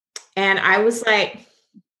 And I was like,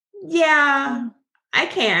 yeah, I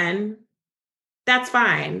can. That's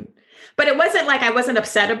fine. But it wasn't like I wasn't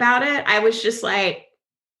upset about it. I was just like,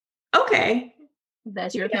 okay.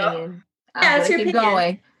 That's your opinion. Yeah, that's your opinion.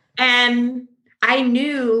 Going. And I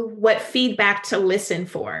knew what feedback to listen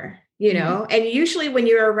for, and usually when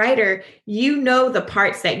you're a writer, the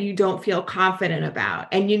parts that you don't feel confident about,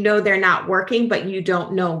 and they're not working, but you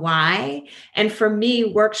don't know why. And for me,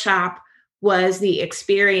 workshop was the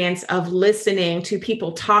experience of listening to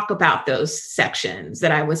people talk about those sections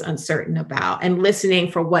that I was uncertain about and listening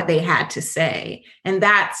for what they had to say. And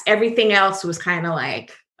that's, everything else was kind of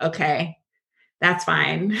like, okay, that's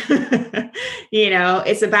fine.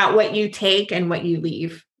 It's about what you take and what you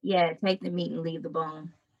leave. Yeah. Take the meat and leave the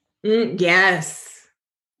bone. Yes.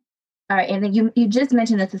 All right. And then you just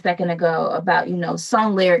mentioned this a second ago about,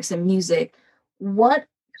 song lyrics and music. What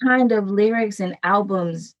kind of lyrics and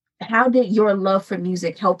albums, how did your love for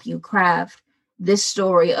music help you craft this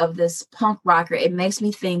story of this punk rocker? It makes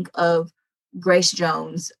me think of Grace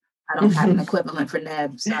Jones. I don't have an equivalent for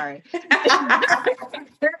Neb, sorry.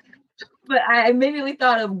 But I immediately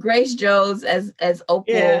thought of Grace Jones as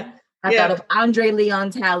Opal. Yeah. I thought of Andre Leon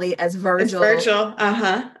Talley as Virgil. And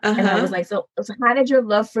I was like, so how did your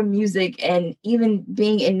love for music and even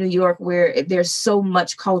being in New York where there's so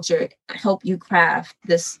much culture help you craft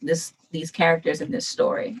these characters in this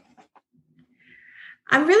story?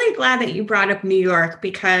 I'm really glad that you brought up New York,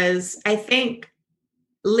 because I think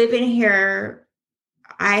living here,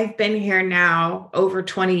 I've been here now over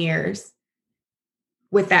 20 years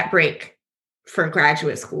with that break for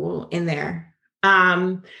graduate school in there.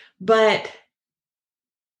 But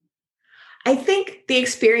I think the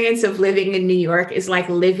experience of living in New York is like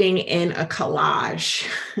living in a collage.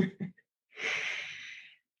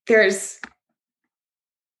 There's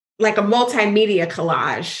like a multimedia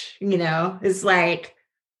collage, you know, it's like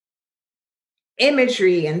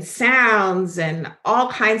imagery and sounds and all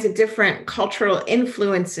kinds of different cultural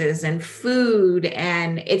influences and food.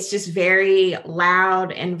 And it's just very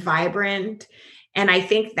loud and vibrant. And I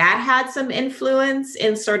think that had some influence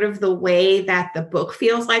in sort of the way that the book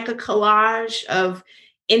feels like a collage of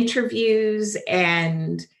interviews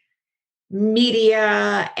and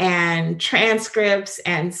media and transcripts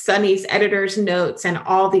and Sunny's editor's notes and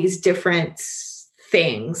all these different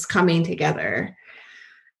things coming together.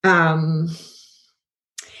 And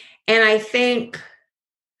I think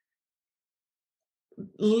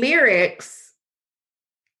lyrics,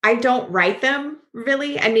 I don't write them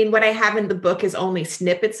really. I mean, what I have in the book is only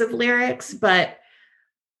snippets of lyrics, but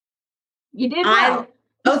you did well.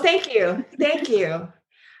 Oh, thank you. Thank you.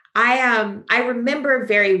 I remember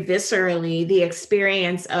very viscerally the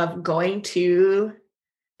experience of going to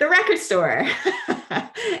the record store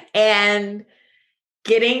and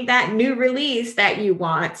getting that new release that you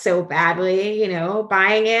want so badly, you know,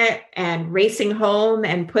 buying it and racing home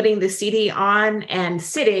and putting the CD on and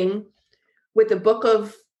sitting with a book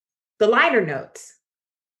of the liner notes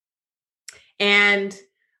and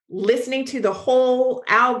listening to the whole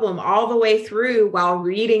album all the way through while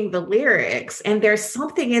reading the lyrics. And there's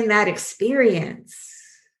something in that experience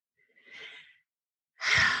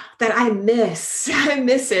that I miss. I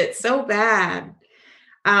miss it so bad.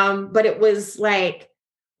 But it was like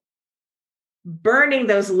burning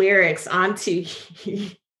those lyrics onto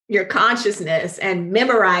your consciousness and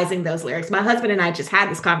memorizing those lyrics. My husband and I just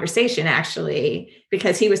had this conversation actually,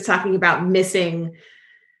 because he was talking about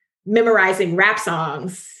memorizing rap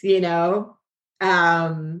songs, you know,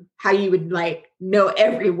 how you would like know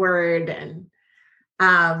every word. And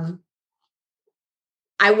I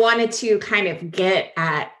wanted to kind of get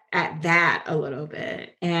at that a little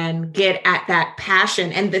bit and get at that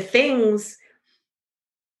passion and the things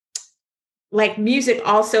like music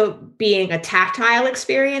also being a tactile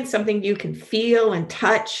experience, something you can feel and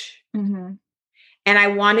touch. Mm-hmm. And I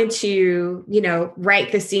wanted to, you know,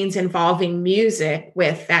 write the scenes involving music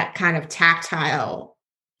with that kind of tactile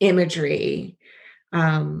imagery,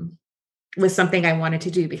 was something I wanted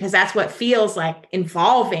to do because that's what feels like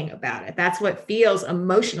involving about it. That's what feels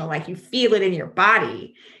emotional, like you feel it in your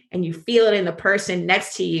body and you feel it in the person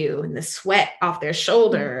next to you and the sweat off their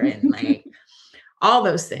shoulder and like all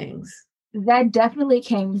those things. That definitely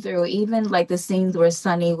came through, even like the scenes where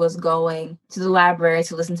Sunny was going to the library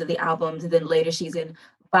to listen to the albums, and then later she's in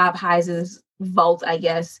Bob Heise's vault, I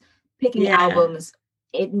guess, picking albums.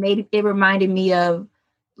 It reminded me of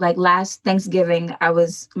like last Thanksgiving.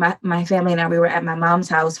 My family and I, we were at my mom's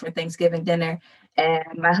house for Thanksgiving dinner,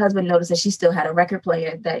 and my husband noticed that she still had a record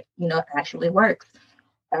player that, you know, actually works.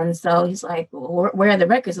 And so he's like, well, where are the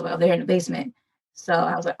records? Well, they're in the basement. So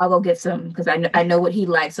I was like, I'll go get some because I know what he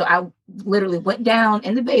likes. So I literally went down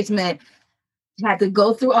in the basement, had to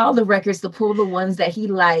go through all the records to pull the ones that he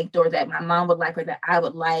liked or that my mom would like or that I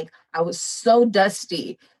would like. I was so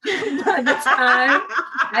dusty by the time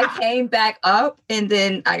I came back up, and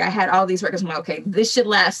then like, I had all these records. I'm like, okay, this should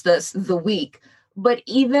last us the week. But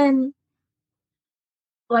even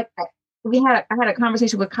like I had a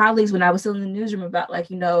conversation with colleagues when I was still in the newsroom about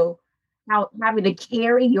like, you know, how having to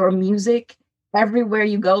carry your music everywhere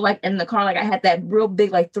you go, like in the car, like I had that real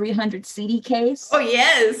big, like 300 CD case. Oh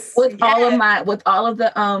yes. With all of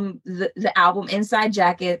the album inside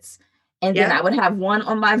jackets. And then I would have one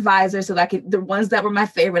on my visor so that I could, the ones that were my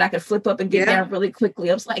favorite, I could flip up and get down really quickly.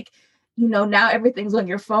 I was like, you know, now everything's on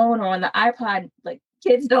your phone or on the iPod. Like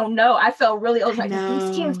kids don't know. I felt really old. Like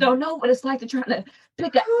these kids don't know what it's like to try to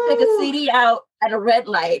pick a CD out at a red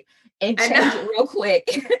light and change it real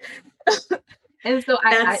quick. And so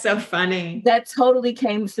that's so funny. That totally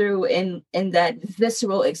came through in that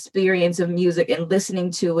visceral experience of music and listening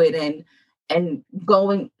to it and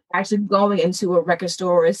going into a record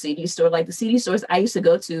store or a CD store. Like the CD stores I used to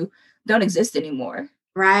go to don't exist anymore.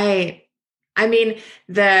 Right. I mean,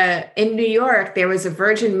 in New York, there was a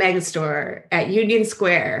Virgin Megastore at Union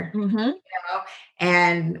Square. Mm-hmm. You know?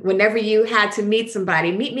 And whenever you had to meet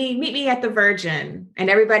somebody, meet me at the Virgin, and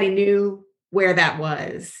everybody knew where that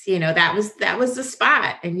was, you know, that was the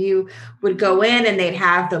spot. And you would go in and they'd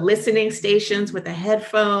have the listening stations with the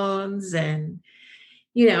headphones and,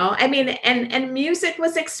 you know, I mean, and music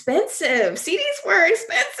was expensive. CDs were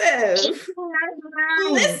expensive.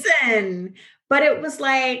 Listen, but it was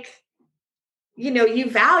like, you know, you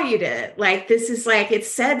valued it. Like, this is like, it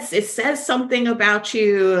says something about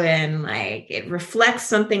you and like, it reflects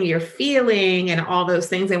something you're feeling and all those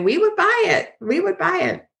things. And we would buy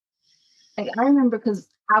it. Like, I remember because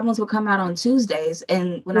albums would come out on Tuesdays.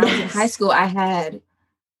 And when I was in high school, I had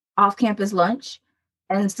off-campus lunch.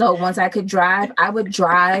 And so once I could drive, I would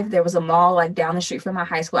drive. There was a mall like down the street from my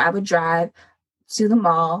high school. I would drive to the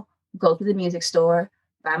mall, go to the music store,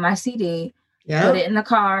 buy my CD, put it in the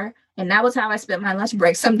car. And that was how I spent my lunch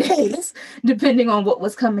break some days, depending on what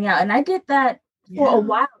was coming out. And I did that for a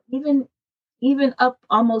while, even up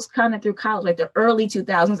almost kind of through college, like the early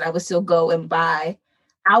 2000s, I would still go and buy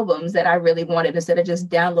albums that I really wanted instead of just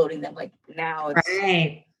downloading them. Like now it's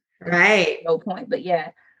right. No point. But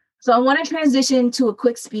yeah. So I want to transition to a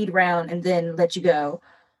quick speed round and then let you go.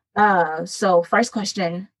 So first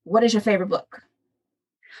question, what is your favorite book?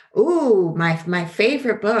 Ooh, my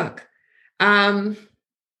favorite book. Well,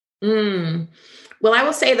 I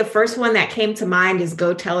will say the first one that came to mind is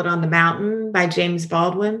Go Tell It on the Mountain by James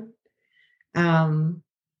Baldwin.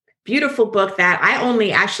 Beautiful book that I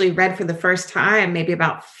only actually read for the first time, maybe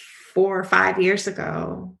about 4 or 5 years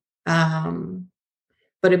ago.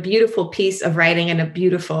 But a beautiful piece of writing and a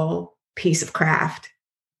beautiful piece of craft.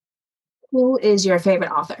 Who is your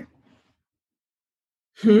favorite author?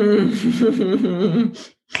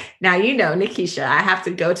 Now, Nikisha, I have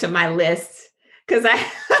to go to my list because I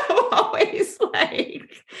always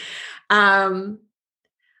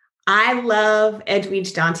I love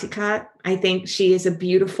Edwidge Danticat. I think she is a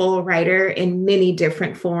beautiful writer in many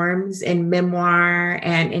different forms, in memoir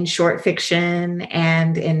and in short fiction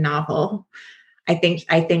and in novel. I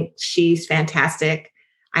think she's fantastic.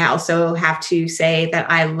 I also have to say that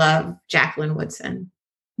I love Jacqueline Woodson.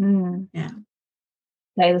 Yeah.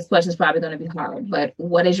 Okay, this question is probably going to be hard, but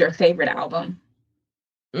what is your favorite album?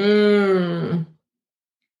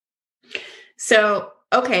 So,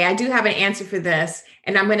 okay, I do have an answer for this,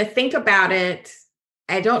 and I'm going to think about it.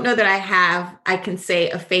 I don't know that I can say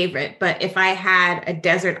a favorite, but if I had a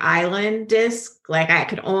desert island disc, like I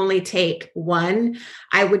could only take one,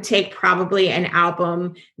 I would take probably an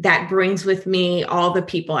album that brings with me all the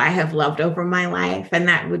people I have loved over my life. And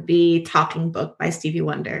that would be Talking Book by Stevie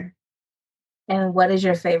Wonder. And what is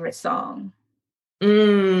your favorite song? I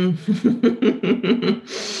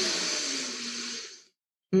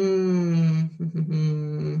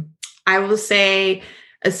will say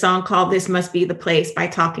a song called This Must Be the Place by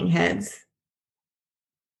Talking Heads.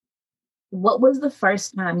 What was the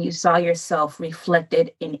first time you saw yourself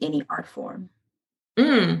reflected in any art form?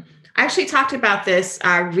 I actually talked about this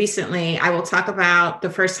recently. I will talk about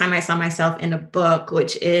the first time I saw myself in a book,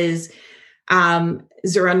 which is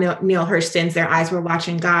Zora Neale Hurston's Their Eyes Were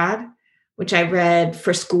Watching God, which I read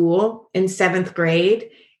for school in 7th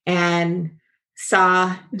grade and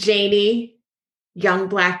saw Janie, young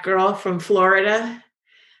Black girl from Florida.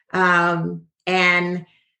 And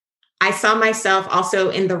I saw myself also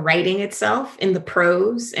in the writing itself, in the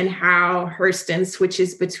prose, and how Hurston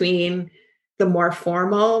switches between the more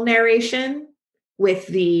formal narration with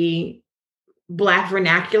the Black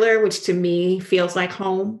vernacular, which to me feels like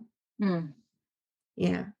home.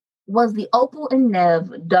 Yeah. Was the Opal and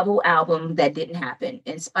Nev double album that didn't happen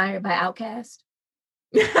inspired by Outkast?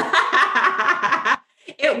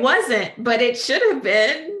 It wasn't, but it should have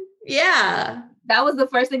been. Yeah. That was the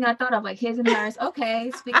first thing I thought of, like his and hers.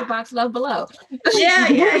 Okay, Speaker Box Love Below.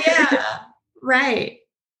 Yeah. Right.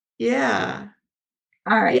 Yeah.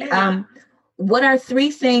 All right. Yeah. What are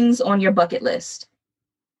 3 things on your bucket list?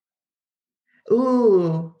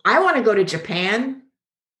 Ooh, I want to go to Japan.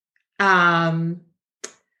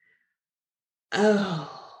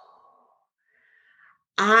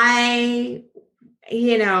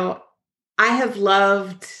 I have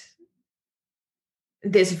loved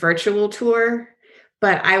this virtual tour,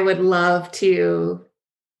 but I would love to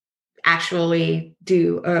actually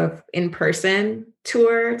do a in-person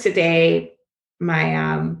tour today. My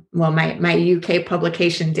UK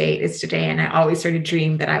publication date is today, and I always sort of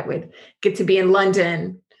dreamed that I would get to be in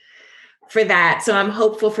London for that. So I'm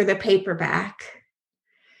hopeful for the paperback.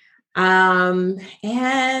 And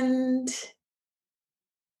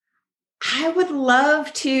I would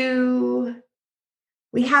love to,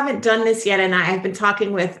 we haven't done this yet, and I've been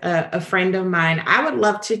talking with a friend of mine. I would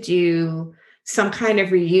love to do some kind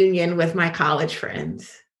of reunion with my college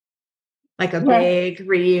friends, like a big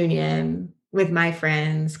reunion with my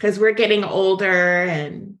friends, because we're getting older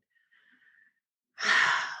and,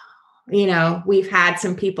 we've had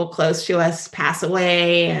some people close to us pass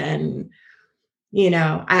away, and,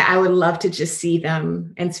 I would love to just see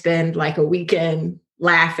them and spend like a weekend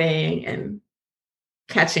laughing and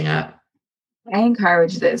catching up. I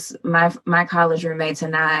encourage this. My college roommates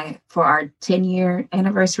and I, for our 10-year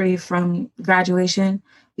anniversary from graduation,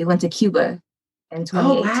 we went to Cuba in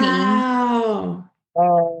 2018. Oh,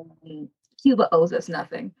 wow. Cuba owes us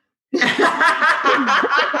nothing.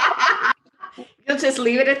 You'll just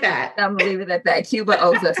leave it at that. I'm gonna leave it at that. Cuba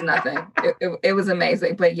owes us nothing. It was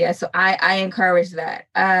amazing. But yeah, so I encourage that.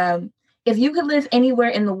 If you could live anywhere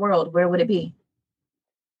in the world, where would it be?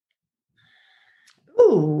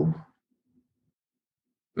 Ooh.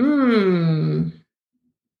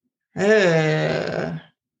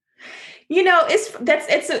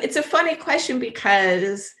 It's a funny question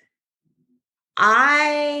because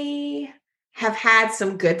I have had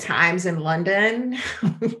some good times in London,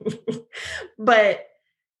 but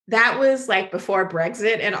that was like before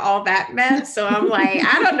Brexit and all that mess. So I'm like,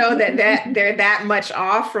 I don't know that they're that much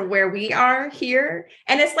off from where we are here.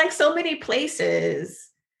 And it's like so many places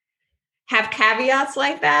have caveats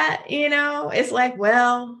like that, it's like,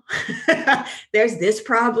 well, there's this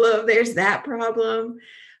problem, there's that problem.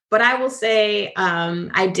 But I will say,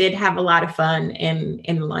 I did have a lot of fun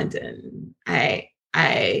in London. I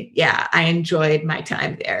enjoyed my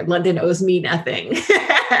time there. London owes me nothing.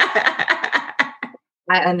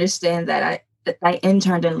 I understand that. I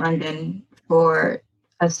interned in London for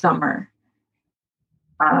a summer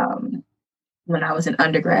when I was an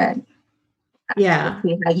undergrad. Yeah.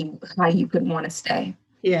 How you could want to stay.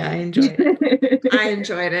 Yeah, I enjoyed it. I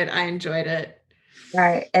enjoyed it. All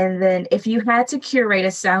right. And then if you had to curate a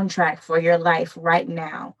soundtrack for your life right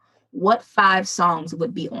now, what 5 songs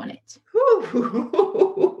would be on it? Because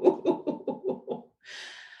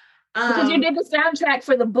you did the soundtrack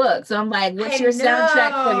for the book. So I'm like, what's your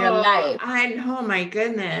soundtrack for your life? Oh my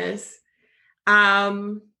goodness.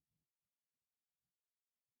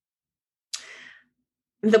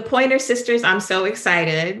 The Pointer Sisters, I'm so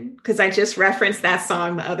excited because I just referenced that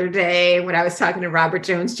song the other day when I was talking to Robert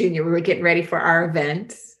Jones Jr. We were getting ready for our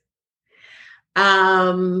event.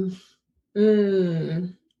 I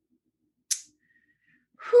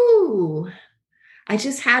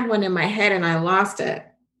just had one in my head and I lost it.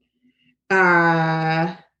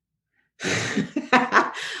 I'll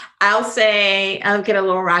get a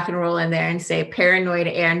little rock and roll in there and say Paranoid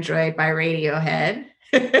Android by Radiohead.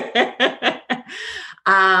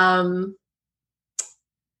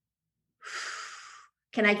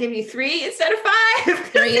 Can I give you 3 instead of 5?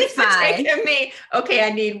 3 is fine. Okay, I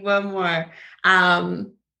need one more. I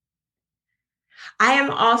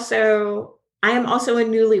am also a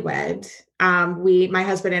newlywed. My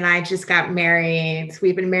husband and I just got married.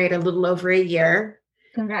 We've been married a little over a year.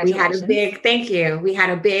 Congratulations. Thank you. We had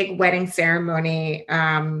a big wedding ceremony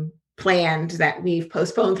planned that we've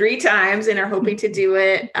postponed 3 times and are hoping to do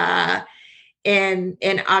it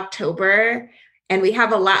in October. And we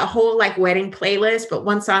have a whole like wedding playlist, but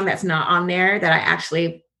one song that's not on there that I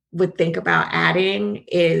actually would think about adding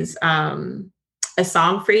is A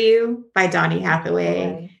Song for You by Donny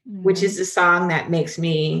Hathaway, which is a song that makes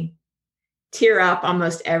me tear up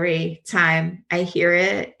almost every time I hear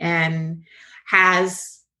it and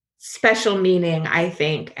has special meaning, I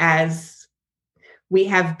think, as we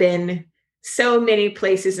have been so many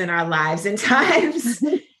places in our lives and times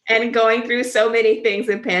and going through so many things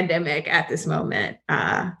in pandemic at this moment.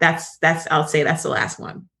 I'll say that's the last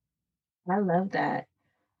one. I love that.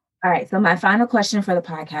 All right. So my final question for the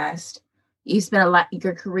podcast. You spent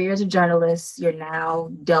your career as a journalist. You're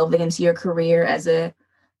now delving into your career as a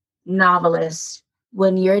novelist.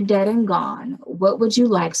 When you're dead and gone, what would you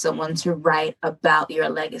like someone to write about your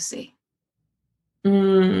legacy?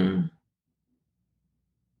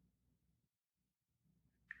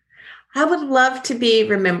 I would love to be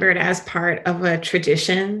remembered as part of a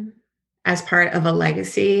tradition, as part of a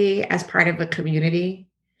legacy, as part of a community.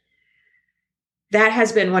 That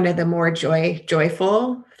has been one of the more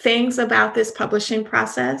joyful things about this publishing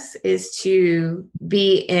process, is to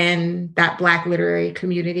be in that Black literary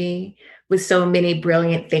community with so many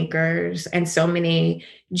brilliant thinkers and so many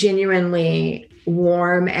genuinely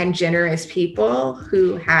warm and generous people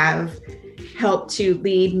who have helped to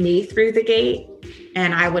lead me through the gate.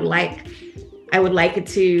 And I would like it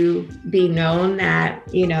to be known that,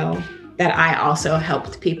 that I also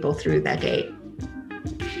helped people through that gate.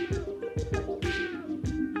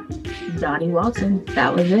 Donnie Walton,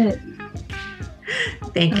 that was it.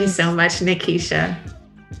 Thank you so much, Nikisha.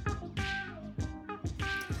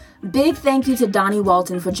 Big thank you to Donnie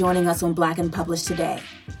Walton for joining us on Black and Published today.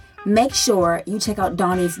 Make sure you check out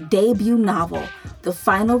Donnie's debut novel, The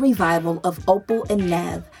Final Revival of Opal and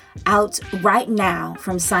Nev, out right now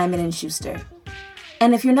from Simon & Schuster.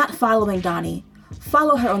 And if you're not following Donnie,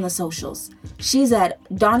 follow her on the socials. She's at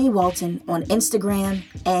Donnie Walton on Instagram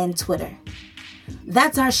and Twitter.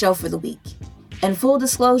 That's our show for the week. And full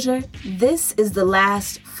disclosure, this is the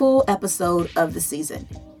last full episode of the season.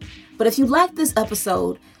 But if you like this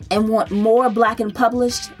episode and want more Black and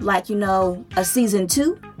Published, like, a season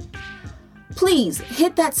 2, Please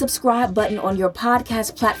hit that subscribe button on your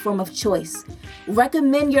podcast platform of choice.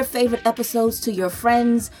 Recommend your favorite episodes to your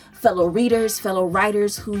friends, fellow readers, fellow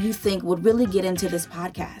writers who you think would really get into this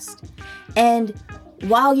podcast. And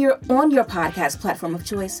while you're on your podcast platform of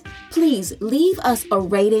choice, please leave us a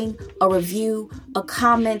rating, a review, a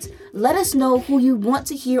comment. Let us know who you want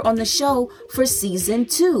to hear on the show for season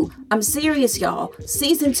 2. I'm serious, y'all.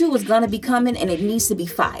 Season 2 is going to be coming and it needs to be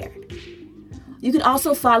fired. You can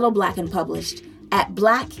also follow Black and Published at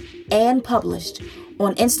Black and Published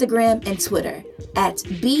on Instagram and Twitter at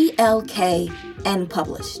BLK and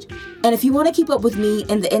Published. And if you want to keep up with me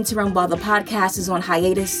in the interim while the podcast is on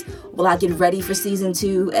hiatus, while I get ready for season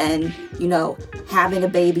 2 and, having a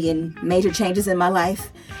baby and major changes in my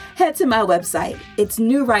life, head to my website. It's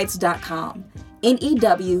newwrites.com,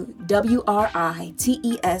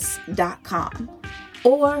 NEWWRITES.com.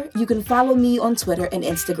 Or you can follow me on Twitter and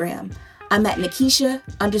Instagram. I'm at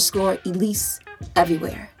Nikisha_Elise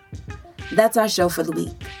everywhere. That's our show for the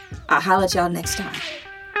week. I'll holler at y'all next time.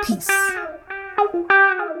 Peace.